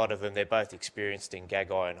centres inside of them, they're both experienced in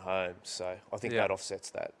Gagai and Holmes. So I think that offsets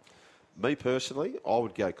that. Me personally, I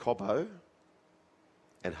would go Cobbo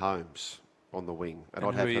and Holmes on the wing. And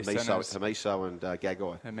I'd have Hamiso and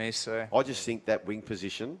Gagai. Hamiso. I just think that wing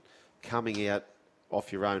position coming out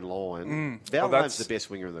off your own line. Val Holmes is the best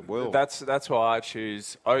winger in the world. That's why I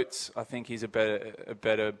choose Oates. I think he's a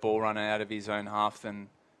better ball runner out of his own half than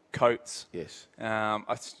Coates. Yes. I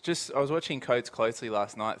was watching Coates closely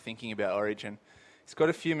last night, thinking about Origin. He's got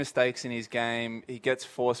a few mistakes in his game. He gets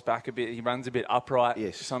forced back a bit. He runs a bit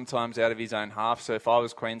upright sometimes out of his own half. So if I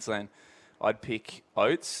was Queensland, I'd pick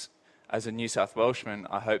Oates. As a New South Welshman,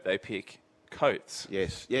 I hope they pick Coates.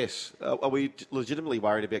 Yes. Are we legitimately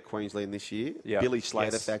worried about Queensland this year? Yeah. Billy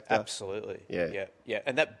Slater factor? Absolutely. Yeah.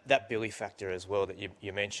 And that Billy factor as well that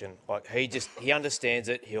you mentioned, like he understands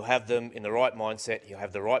it. He'll have them in the right mindset. He'll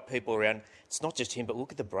have the right people around. It's not just him, but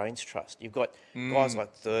look at the Brains Trust. You've got guys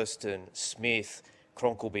like Thurston, Smith,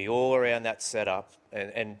 Cronkleby all around that setup,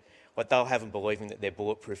 and like they'll have them believing that they're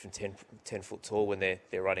bulletproof and 10 foot tall when they're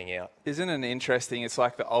running out. Isn't it interesting? It's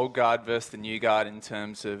like the old guard versus the new guard in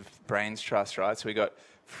terms of Brains Trust, right? So we got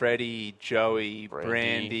Freddie, Joey,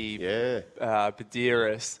 Brandy,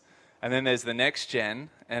 Badiris, and then there's the next gen,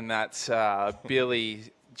 and that's Billy,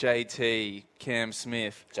 JT, Cam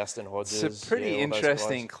Smith, Justin Hodges. It's a pretty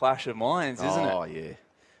interesting clash of minds, isn't it? Oh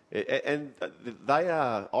yeah, and they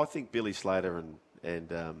are. I think Billy Slater and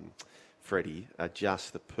Freddie are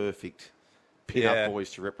just the perfect pin-up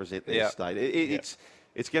boys to represent their state.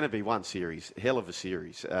 It's going to be one series, hell of a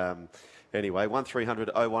series. Anyway, 1300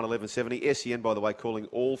 01 1170. SEN, by the way, calling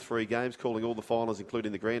all 3 games, calling all the finals,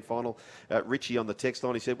 including the grand final. Richie on the text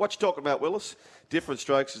line, he said, "What you talking about, Willis? Different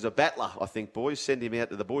strokes as a battler, I think, boys. Send him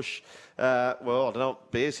out to the bush." Well, I don't know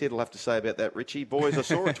what Bears Head will have to say about that, Richie. Boys, I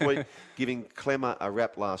saw a tweet giving Clemmer a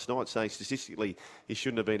rap last night, saying statistically he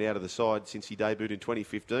shouldn't have been out of the side since he debuted in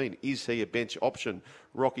 2015. Is he a bench option?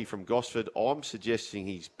 Rocky from Gosford. I'm suggesting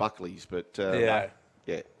he's Buckley's, but no.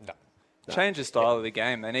 Change the style of the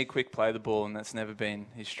game. They need quick play the ball, and that's never been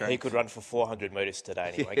his strength. He could run for 400 metres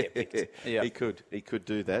today anyway, get picked. He could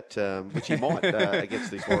do that, which he might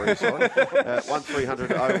against this Warriors side.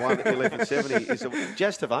 1300 01 1170 is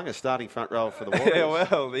Jazz Tavanga starting front row for the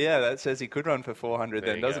Warriors. That says he could run for 400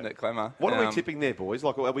 then, doesn't it, Clemmer? What are we tipping there, boys?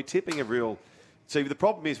 Like, are we tipping a real... See, the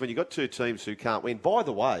problem is when you've got 2 teams who can't win. By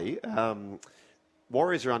the way,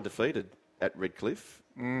 Warriors are undefeated at Redcliffe.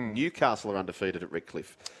 Newcastle are undefeated at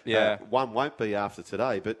Redcliffe. One won't be after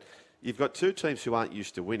today, but you've got 2 teams who aren't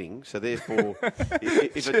used to winning, so therefore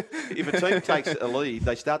if a team takes a lead,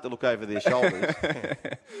 they start to look over their shoulders.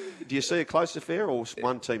 Do you see a close affair, or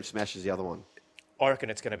one team smashes the other one? I reckon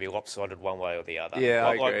it's going to be lopsided one way or the other.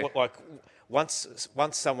 I agree. Like once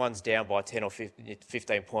someone's down by 10 or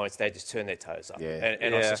 15 points, they just turn their toes up.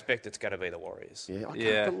 And I suspect it's going to be the Warriors. I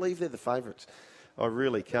can't believe they're the favourites. I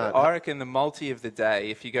really can't. I reckon the multi of the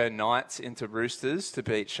day, if you go Knights into Roosters to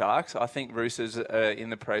beat Sharks, I think Roosters are in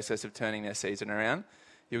the process of turning their season around.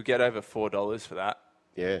 You'll get over $4 for that.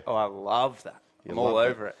 Yeah. Oh, I love that. I'm all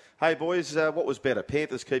over it. Hey, boys, what was better,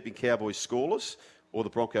 Panthers keeping Cowboys scoreless or the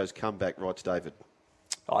Broncos comeback, writes David?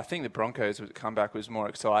 Oh, I think the Broncos comeback was more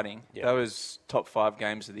exciting. Yep. That was top 5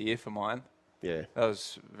 games of the year for mine. Yeah. That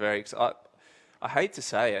was very exciting. I hate to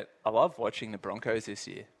say it, I love watching the Broncos this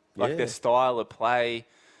year. Like their style of play,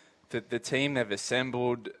 the team they've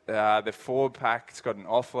assembled, the forward pack's got an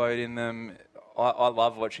offload in them. I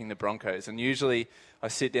love watching the Broncos. And usually I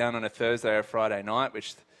sit down on a Thursday or Friday night,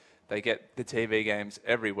 which they get the TV games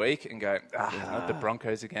every week, and go, not the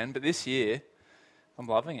Broncos again. But this year, I'm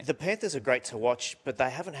loving it. The Panthers are great to watch, but they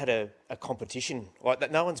haven't had a competition like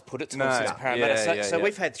that. No one's put it to them since Parramatta. So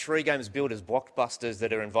we've had 3 games billed as blockbusters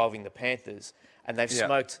that are involving the Panthers, and they've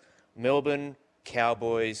smoked Melbourne,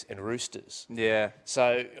 Cowboys and Roosters. Yeah.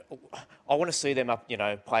 So I want to see them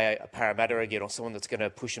play a Parramatta again, or someone that's going to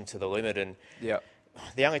push them to the limit. And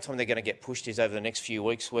the only time they're going to get pushed is over the next few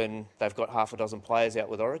weeks when they've got half a dozen players out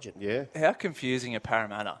with Origin. Yeah. How confusing are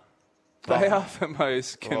Parramatta? They are the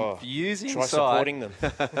most confusing try side. supporting them.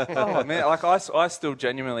 Oh, man. Like, I still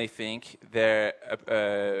genuinely think they're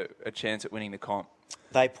a chance at winning the comp.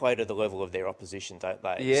 They play to the level of their opposition, don't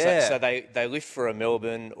they? Yeah. So they lift for a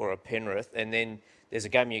Melbourne or a Penrith, and then there's a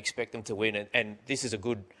game you expect them to win. And this is a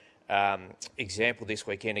good example this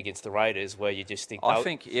weekend against the Raiders, where you just think they'll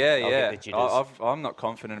get the jitters. I'm not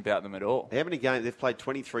confident about them at all. How many games? They've played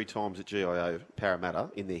 23 times at GIO,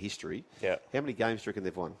 Parramatta, in their history. Yeah. How many games do you reckon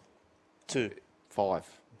they've won? 2. 5.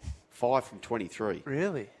 5 from 23.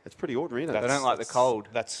 Really? That's pretty ordinary, isn't it? They don't like the cold.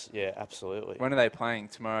 Absolutely. When are they playing?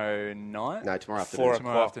 Tomorrow night? No, tomorrow afternoon. 4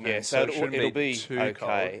 Tomorrow o'clock. afternoon. Yeah, so it'll be too okay.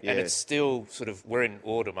 cold. Yeah. And it's still sort of, we're in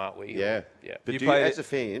autumn, aren't we? Yeah. Yeah. But as a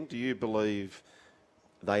fan, do you believe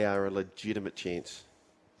they are a legitimate chance?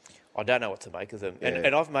 I don't know what to make of them. Yeah.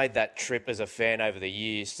 And I've made that trip as a fan over the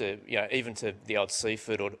years to, even to the old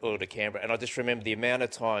Seaford or to Canberra. And I just remember the amount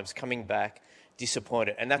of times coming back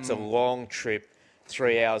disappointed. And that's a long trip.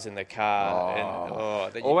 3 hours in the car.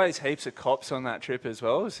 Always heaps of cops on that trip as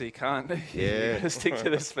well, so you can't stick to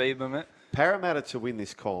the speed limit. Parramatta to win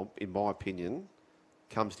this comp, in my opinion,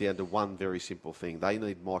 comes down to one very simple thing. They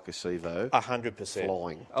need Micah Sevo 100%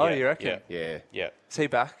 flying. Oh, you reckon? Yeah. Is he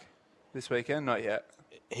back this weekend? Not yet.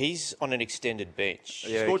 He's on an extended bench.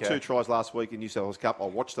 He scored 2 tries last week in New South Wales Cup. I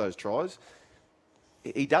watched those tries.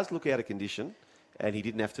 He does look out of condition, and he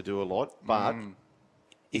didn't have to do a lot, but...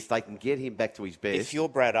 If they can get him back to his best... If you're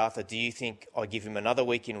Brad Arthur, do you think I give him another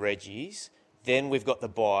week in Reggie's, then we've got the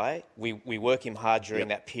bye, we work him hard during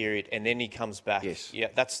that period, and then he comes back? Yes. Yeah,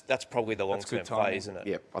 that's probably the long-term play, isn't it?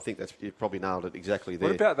 Yeah, I think you've probably nailed it exactly there.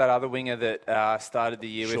 What about that other winger that started the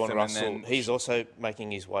year Sean with them? Russell, and then... he's also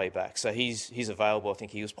making his way back. So he's available. I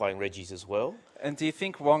think he was playing Reggie's as well. And do you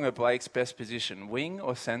think Wonga Blake's best position, wing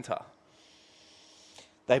or centre?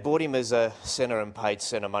 They bought him as a centre and paid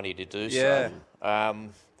centre money to do so.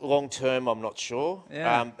 Long term, I'm not sure.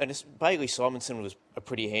 Yeah. And Bailey Simonson was a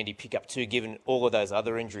pretty handy pickup too, given all of those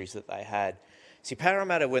other injuries that they had. See,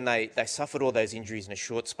 Parramatta, when they suffered all those injuries in a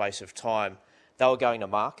short space of time, they were going to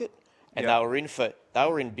market, and they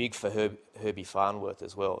were in big for Herbie Farnworth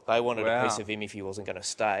as well. They wanted a piece of him if he wasn't going to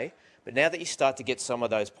stay. But now that you start to get some of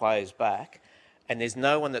those players back, and there's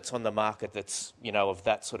no one that's on the market that's of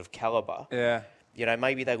that sort of calibre. Yeah.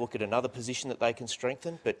 Maybe they look at another position that they can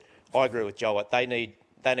strengthen. But I agree with Joel. They need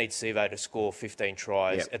Sevo to score 15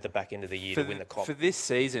 tries at the back end of the year to win the comp. For this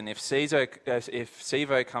season, if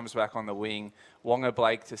Sevo comes back on the wing, Wonga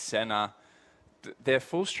Blake to centre, their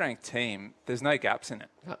full-strength team, there's no gaps in it.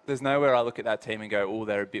 No. There's nowhere I look at that team and go, oh,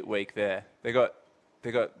 they're a bit weak there. They got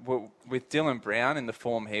with Dylan Brown in the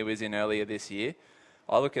form he was in earlier this year,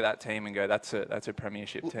 I look at that team and go, that's a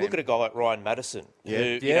premiership team. Look at a guy like Ryan Madison,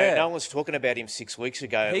 who no one was talking about him 6 weeks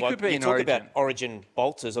ago. He could be in talk Origin. About Origin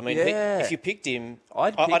bolters. I mean, if you picked him,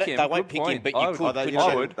 I'd pick him. They won't pick him, but you could.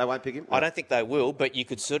 They won't pick him? I don't think they will, but you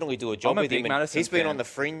could certainly do a job with him. He's been fan. on the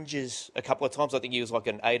fringes a couple of times. I think he was like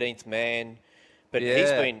an 18th man, but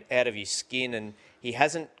he's been out of his skin, and he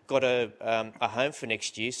hasn't got a home for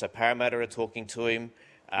next year. So Parramatta are talking to him.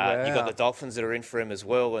 You've got the Dolphins that are in for him as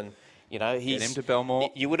well, and he's get him to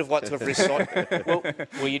Belmore. You would have liked to have re-signed.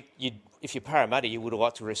 If you're Parramatta, you would have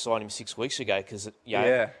liked to re-sign him 6 weeks ago because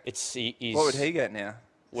he's. What would he get now?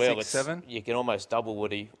 Well, 6, 7? You can almost double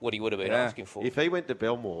what he would have been asking for. If he went to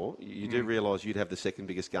Belmore, you do realise you'd have the second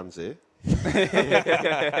biggest guns there.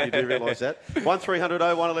 You do realise that. 1300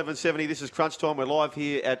 01 1170. This is Crunch Time. We're live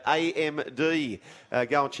here at AMD.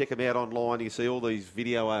 Go and check them out online. You see all these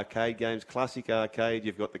video arcade games, classic arcade.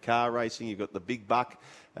 You've got the car racing. You've got the big buck.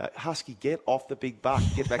 Husky, get off the big buck.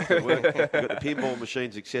 Get back to work. You've got the pinball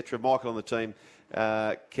machines, etc. Michael on the team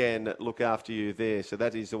can look after you there. So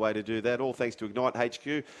that is the way to do that. All thanks to Ignite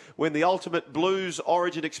HQ. Win the ultimate Blues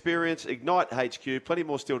Origin experience. Ignite HQ. Plenty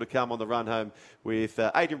more still to come on the run home with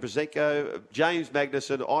Adrian Brzezinski, James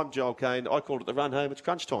Magnuson. I'm Joel Kane. I called it the run home. It's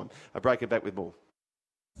crunch time. I'll break it back with more.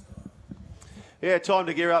 Yeah, time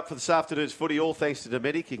to gear up for this afternoon's footy. All thanks to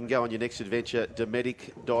Dometic. You can go on your next adventure,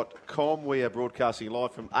 dometic.com. We are broadcasting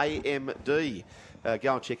live from AMD.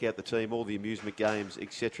 Go and check out the team, all the amusement games,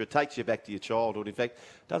 etc. Takes you back to your childhood. In fact,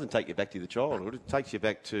 it doesn't take you back to the childhood. It takes you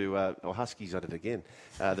back to, Husky's on it again,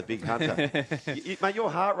 the big hunter. Mate, your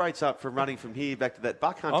heart rate's up from running from here back to that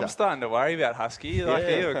buck hunter. I'm starting to worry about Husky. Like,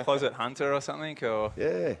 are you a closet hunter or something? Or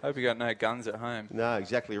hope you got no guns at home. No,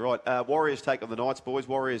 exactly right. Warriors take on the Knights, boys.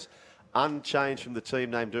 Warriors unchanged from the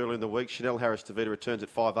team named earlier in the week. Chanel Harris-Tavita returns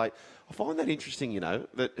at 5'8". I find that interesting,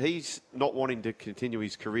 that he's not wanting to continue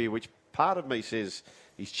his career, which part of me says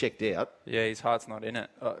he's checked out. Yeah, his heart's not in it.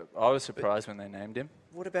 I was surprised when they named him.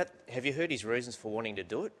 What about, have you heard his reasons for wanting to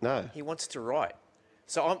do it? No. He wants to write.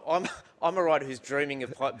 So I'm a writer who's dreaming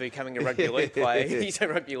of becoming a rugby league player. He's a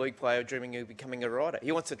rugby league player dreaming of becoming a writer.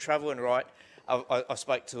 He wants to travel and write. I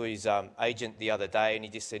spoke to his agent the other day, and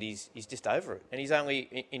he just said he's just over it. And he's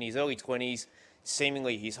only in his early 20s.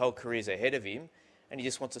 Seemingly his whole career's ahead of him, and he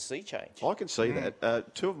just wants to see change. I can see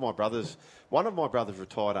that. Two of my brothers, one of my brothers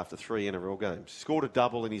retired after 3 NRL games, scored a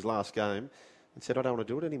double in his last game, and said, I don't want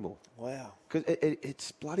to do it anymore. Wow. Because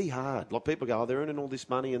it's bloody hard. Like, people go, they're earning all this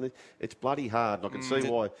money, and it's bloody hard. And I can see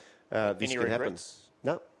why this can happen.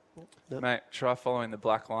 No. Mate, try following the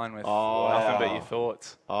black line with nothing but your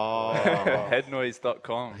thoughts.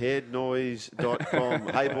 Headnoise.com. Headnoise.com.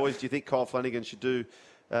 Hey, boys, do you think Kyle Flanagan should do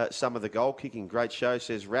some of the goal kicking? Great show,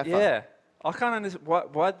 says Rafa. Yeah. I can't understand.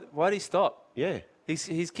 Why did he stop? Yeah.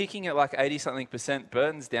 He's kicking at like 80-something%.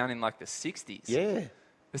 Burton's down in like the 60s. Yeah.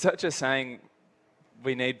 Is that just saying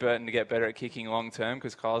we need Burton to get better at kicking long term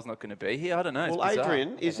because Kyle's not going to be here? I don't know. Well,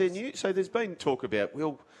 Adrian, is there new? So there's been talk about,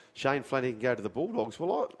 will Shane Flanagan go to the Bulldogs?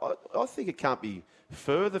 Well, I think it can't be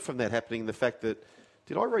further from that happening. The fact that,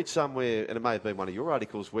 did I read somewhere, and it may have been one of your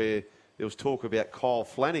articles, where there was talk about Kyle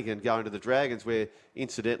Flanagan going to the Dragons, where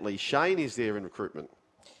incidentally Shane is there in recruitment.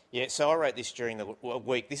 Yeah, so I wrote this during the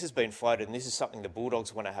week. This has been floated, and this is something the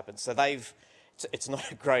Bulldogs want to happen. So it's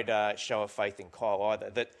not a great show of faith in Kyle either.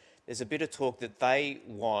 That there's a bit of talk that they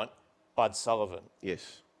want Bud Sullivan.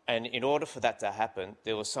 Yes. And in order for that to happen,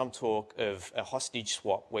 there was some talk of a hostage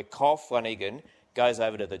swap where Kyle Flanagan goes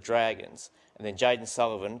over to the Dragons, and then Jayden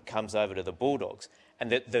Sullivan comes over to the Bulldogs.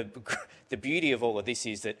 And the beauty of all of this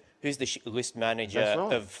is that who's the list manager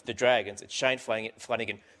of the Dragons? It's Shane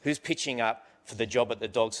Flanagan. Who's pitching up for the job at the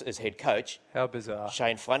Dogs as head coach? How bizarre.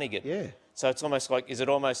 Shane Flanagan. Yeah. So it's almost like, is it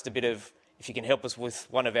almost a bit of, if you can help us with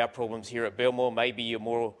one of our problems here at Belmore, maybe you're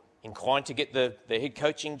more inclined to get the head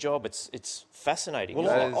coaching job? It's fascinating.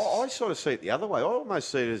 Well, I sort of see it the other way. I almost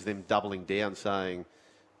see it as them doubling down, saying,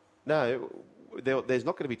 no, there's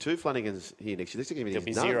not going to be 2 Flanagans here next year. There'll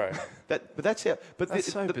be 0. But that's how. But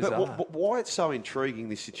that's so bizarre. But why it's so intriguing,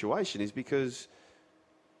 this situation, is because,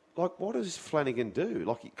 like, what does Flanagan do?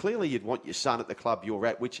 Like, clearly you'd want your son at the club you're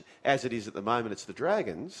at, which, as it is at the moment, it's the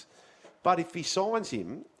Dragons. But if he signs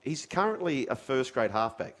him, he's currently a first-grade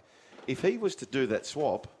halfback. If he was to do that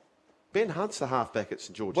swap, Ben Hunt's the halfback at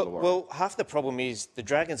St George Illawarra. Well, half the problem is the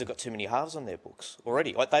Dragons have got too many halves on their books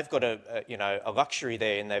already. Like, they've got a luxury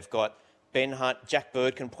there, and they've got Ben Hunt, Jack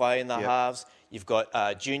Bird can play in the halves. You've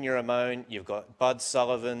got Junior Amone, you've got Bud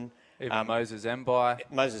Sullivan. Even Moses Mbai.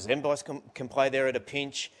 Moses Mbai can play there at a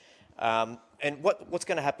pinch. And what's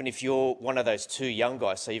going to happen if you're one of those 2 young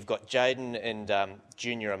guys? So you've got Jayden and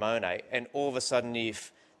Junior Amone, and all of a sudden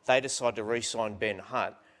if they decide to re-sign Ben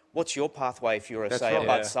Hunt, what's your pathway if you're,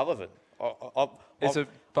 Bud Sullivan? Is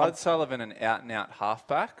Bud Sullivan an out-and-out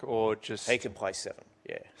halfback or just... He can play 7,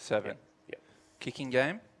 yeah. 7? Yeah. Kicking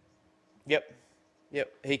game? Yep.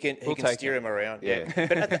 He can steer him around, yeah.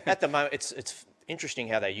 But at the moment, it's interesting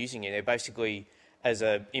how they're using it. They're basically as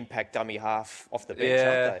an impact dummy half off the bench,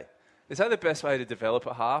 aren't they? Is that the best way to develop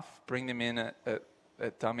a half? Bring them in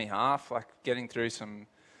at dummy half, like getting through some,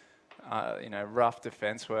 rough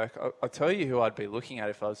defence work. I'll tell you who I'd be looking at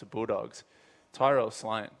if I was the Bulldogs. Tyrell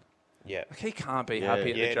Sloan. Yeah. Like, he can't be happy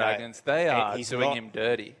at the Dragons. No. They are doing him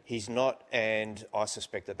dirty. He's not, and I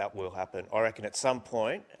suspect that will happen. I reckon at some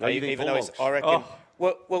point, even though I reckon...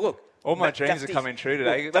 Well, look, All my dreams are coming true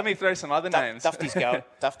today. Let me throw some other names. Dufty's going.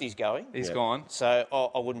 Dufty's going. He's gone. So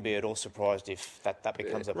I wouldn't be at all surprised if that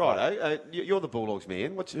becomes a play. Right, you're the Bulldogs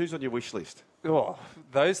man. Who's on your wish list? Oh,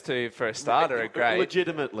 those two for a starter are great.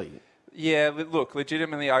 Legitimately. Yeah, look,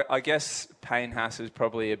 legitimately, I guess Payne Haas is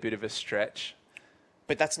probably a bit of a stretch.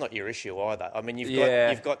 But that's not your issue either. I mean,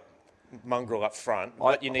 you've got Mongrel up front.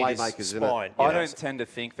 What you need is spine. I don't tend to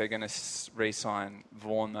think they're going to re-sign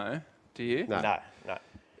Vaughan, though. Do you? No.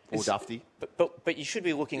 Or Dufty. But you should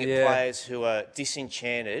be looking at players who are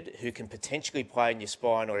disenchanted, who can potentially play in your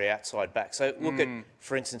spine or your outside back. So look at,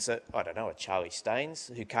 for instance, a Charlie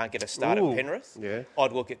Staines, who can't get a start at Penrith. Yeah.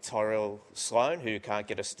 I'd look at Tyrell Sloan, who can't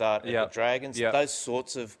get a start at the Dragons. Yep. Those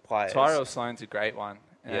sorts of players. Tyrell Sloan's a great one.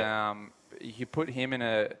 Yeah. You put him in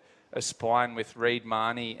a spine with Reid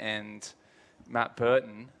Marnie and Matt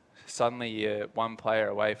Burton, suddenly you're one player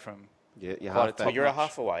away from... Yeah, you're a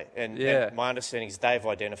half away. And my understanding is they've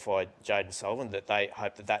identified Jaden Sullivan, that they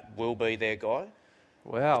hope that will be their guy.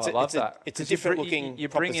 Wow, I love that. It's a different looking You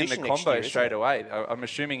bring in the combo straight away. I'm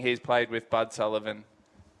assuming he's played with Bud Sullivan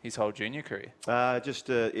his whole junior career. So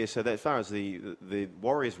that as far as the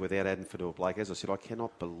Warriors without Adam Fador-Blake, as I said, I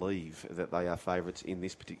cannot believe that they are favourites in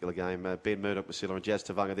this particular game. Ben Murdoch-Masila and Jazz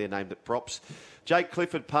Tavanga, they're named at props. Jake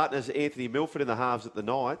Clifford partners Anthony Milford in the halves at the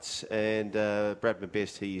Knights, and Bradman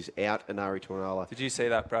Best, he's out, and Ari Tornala. Did you see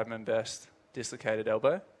that Bradman Best dislocated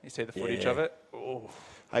elbow? You see the footage of it? Oh,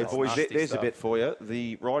 hey, boys, there's a bet for you.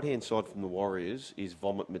 The right-hand side from the Warriors is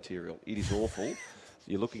vomit material. It is awful.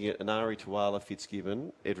 You're looking at Anari Tuala,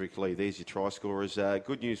 Fitzgibbon, Edric Lee. There's your try scorers.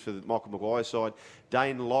 Good news for the Michael Maguire side.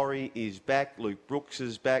 Dane Laurie is back. Luke Brooks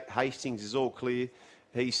is back. Hastings is all clear.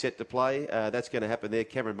 He's set to play. That's going to happen there.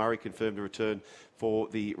 Cameron Murray confirmed a return for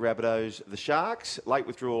the Rabbitohs. The Sharks, late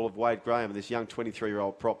withdrawal of Wade Graham, and this young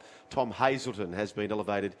 23-year-old prop, Tom Hazelton, has been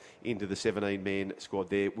elevated into the 17-man squad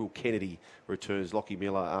there. Will Kennedy returns. Lockie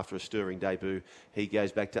Miller, after a stirring debut, he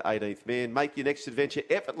goes back to 18th man. Make your next adventure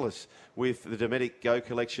effortless with the Dometic Go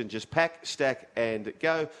collection. Just pack, stack and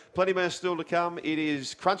go. Plenty more still to come. It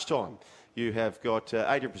is crunch time. You have got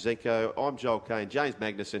Adrian Prezenko. I'm Joel Kane. James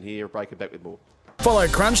Magnuson here. Breaking back with more. Follow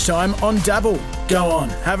Crunch Time on Dabble. Go on,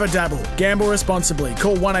 have a dabble. Gamble responsibly.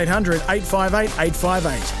 Call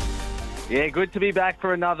 1-800-858-858. Yeah, good to be back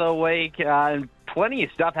for another week. Plenty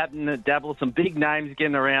of stuff happening at Dabble. Some big names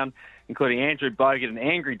getting around, including Andrew Bogut and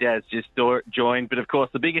Angry Daz just joined. But, of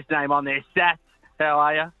course, the biggest name on there, Sats. How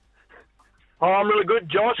are you? Oh, I'm really good,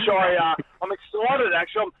 Josh. I'm excited,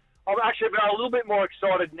 actually. I'm actually a little bit more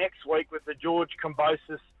excited next week with the George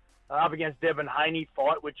Kambosos up against Devin Haney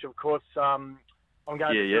fight, which, of course... I'm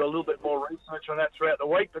going to do a little bit more research on that throughout the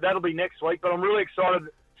week, but that'll be next week. But I'm really excited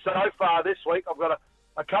so far this week. I've got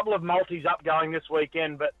a couple of multis up going this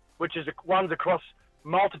weekend, one's across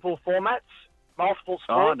multiple formats, multiple sports.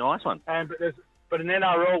 Oh, nice one. But an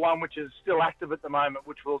NRL one which is still active at the moment,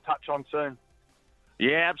 which we'll touch on soon.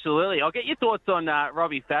 Yeah, absolutely. I'll get your thoughts on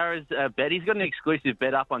Robbie Farah's bet. He's got an exclusive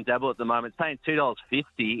bet up on Dabble at the moment. It's paying $2.50.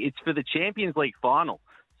 It's for the Champions League final.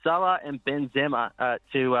 Salah and Benzema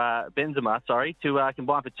to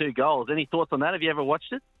combine for 2 goals. Any thoughts on that? Have you ever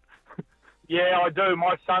watched it? Yeah, I do.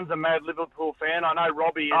 My son's a mad Liverpool fan. I know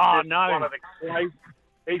Robbie is one of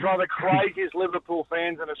the craziest Liverpool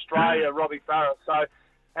fans in Australia, Robbie Farah.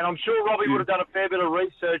 And I'm sure Robbie would have done a fair bit of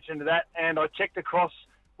research into that. And I checked across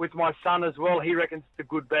with my son as well. He reckons it's a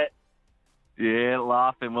good bet. Yeah,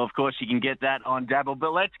 laughing. Well, of course, you can get that on Dabble.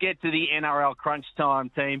 But let's get to the NRL Crunch Time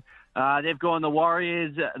team. They've gone the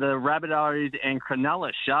Warriors, the Rabbitohs, and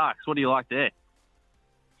Cronulla Sharks. What do you like there?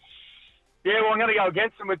 Yeah, well, I'm going to go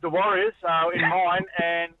against them with the Warriors in mind.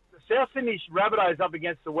 And the South Sydney Rabbitohs up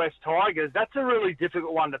against the West Tigers, that's a really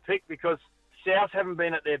difficult one to pick because South haven't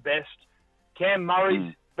been at their best. Cam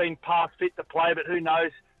Murray's been past fit to play, but who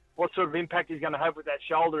knows what sort of impact he's going to have with that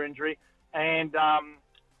shoulder injury. And,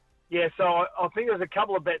 so I think there's a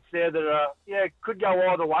couple of bets there that could go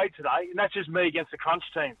either way today. And that's just me against the Crunch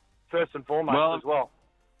team, first and foremost as well.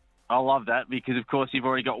 I love that because, of course, you've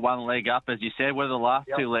already got one leg up, as you said. What are the last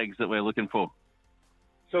 2 legs that we're looking for?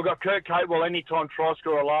 So we've got Kurt Capewell, anytime try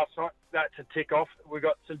scorer last night. That's a tick off. We've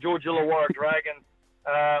got St George Illawarra Dragon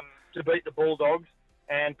to beat the Bulldogs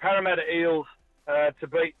and Parramatta Eels to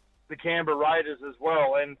beat the Canberra Raiders as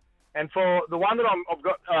well. And for the one that I've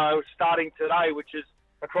got starting today, which is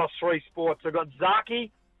across 3 sports, I've got Zaki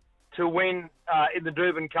to win in the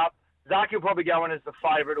Dubin Cup. Zaki will probably go in as the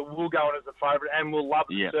favourite, or will go in as the favourite, and will love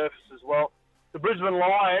the surface as well. The Brisbane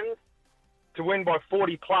Lions to win by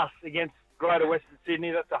 40+ against Greater Western Sydney.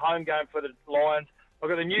 That's a home game for the Lions. I've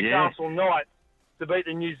got the Newcastle Knights to beat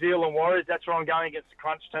the New Zealand Warriors. That's where I'm going against the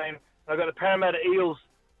Crunch team. I've got the Parramatta Eels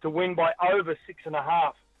to win by over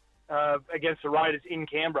 6.5 against the Raiders in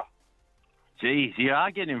Canberra. Geez, you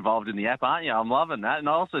are getting involved in the app, aren't you? I'm loving that. And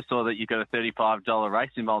I also saw that you've got a $35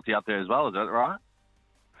 racing multi up there as well. Is that right?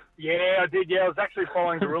 Yeah, I did. Yeah, I was actually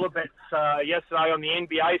following Gorilla Bets yesterday on the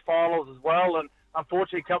NBA finals as well. And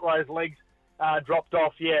unfortunately, a couple of those legs dropped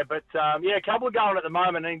off. Yeah, but a couple are going at the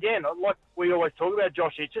moment. And again, like we always talk about,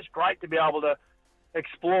 Josh, it's just great to be able to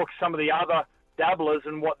explore some of the other dabblers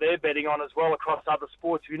and what they're betting on as well across other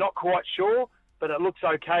sports. If you're not quite sure, but it looks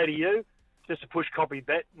okay to you, just a push copy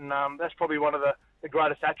bet, and that's probably one of the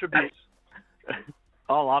greatest attributes.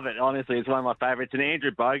 I love it. Honestly, it's one of my favourites. And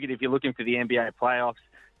Andrew Bogut, if you're looking for the NBA playoffs,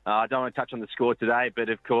 I don't want to touch on the score today, but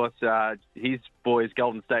of course, his boys,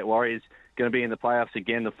 Golden State Warriors, going to be in the playoffs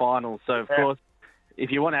again, the finals. So, of course, if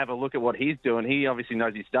you want to have a look at what he's doing, he obviously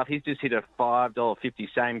knows his stuff. He's just hit a $5.50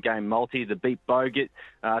 same-game multi, the Beat Bogut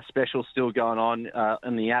special still going on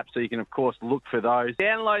in the app, so you can, of course, look for those.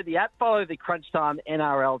 Download the app, follow the Crunch Time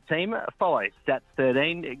NRL team, follow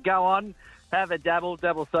Stats13. Go on, have a dabble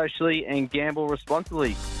socially, and gamble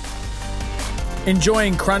responsibly.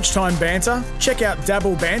 Enjoying Crunch Time banter? Check out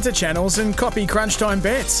Dabble Banter channels and copy Crunch Time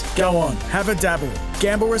bets. Go on, have a dabble.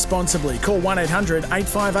 Gamble responsibly. Call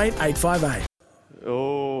 1-800-858-858.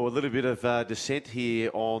 Oh, a little bit of dissent here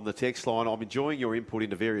on the text line. I'm enjoying your input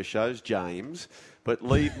into various shows, James, but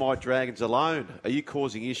leave my Dragons alone. Are you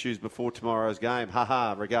causing issues before tomorrow's game?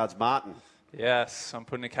 Ha. Regards, Martin. Yes, I'm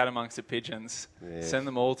putting a cat amongst the pigeons. Yeah. Send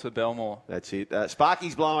them all to Belmore. That's it.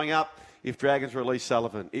 Sparky's blowing up. If Dragons release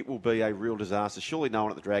Sullivan, it will be a real disaster. Surely no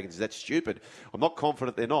one at the Dragons is that stupid. I'm not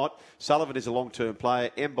confident they're not. Sullivan is a long-term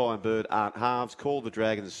player. Mbai and Bird aren't halves. Call the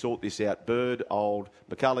Dragons and sort this out. Bird, old.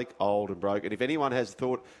 McCulloch, old and broken. If anyone has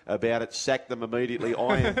thought about it, sack them immediately.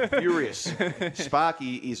 I am furious.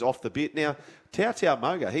 Sparky is off the bit. Now, Tautau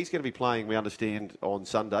Moga, he's going to be playing, we understand, on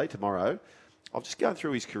Sunday, tomorrow. I'm just going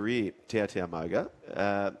through his career, Tautau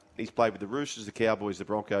Moga. He's played with the Roosters, the Cowboys, the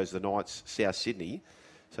Broncos, the Knights, South Sydney.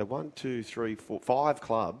 So 1, 2, 3, 4, 5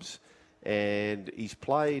 clubs, and he's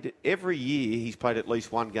played every year. He's played at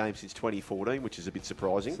least one game since 2014, which is a bit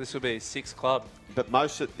surprising. So this will be his sixth club. But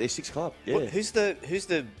they're sixth club. Yeah. Well, who's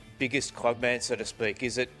the biggest club man, so to speak?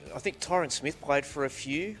 Is it? I think Tyron Smith played for a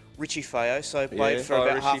few. Richie Faoso played for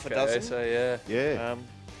about half a dozen. Yeah.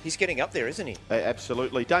 He's getting up there, isn't he?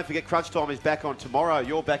 Absolutely. Don't forget, Crunch Time is back on tomorrow.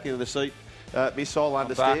 You're back in the seat. Missile,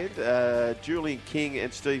 understand. Julian King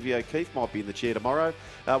and Stevie O'Keefe might be in the chair tomorrow.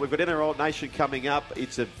 We've got NRL Nation coming up.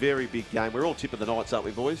 It's a very big game. We're all tipping the Knights, aren't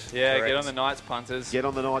we, boys? Yeah, correct. Get on the Knights punters. Get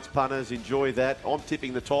on the Knights punters. Enjoy that. I'm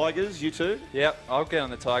tipping the Tigers. You too? Yep, I'll get on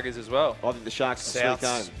the Tigers as well. I think the Sharks will sneak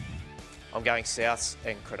home. I'm going Souths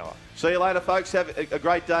and Cronulla. See you later, folks. Have a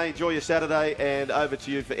great day. Enjoy your Saturday. And over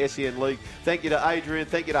to you for SEN League. Thank you to Adrian.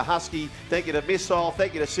 Thank you to Husky. Thank you to Missile.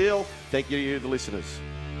 Thank you to Seal. Thank you to you, the listeners.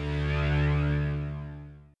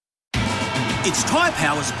 It's Tyre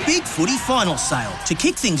Power's Big Footy Final Sale. To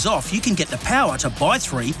kick things off, you can get the power to buy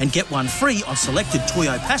 3 and get 1 free on selected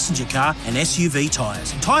Toyo passenger car and SUV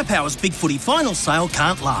tyres. Tyre Power's Big Footy Final Sale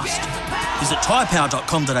can't last. Visit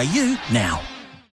tyrepower.com.au now.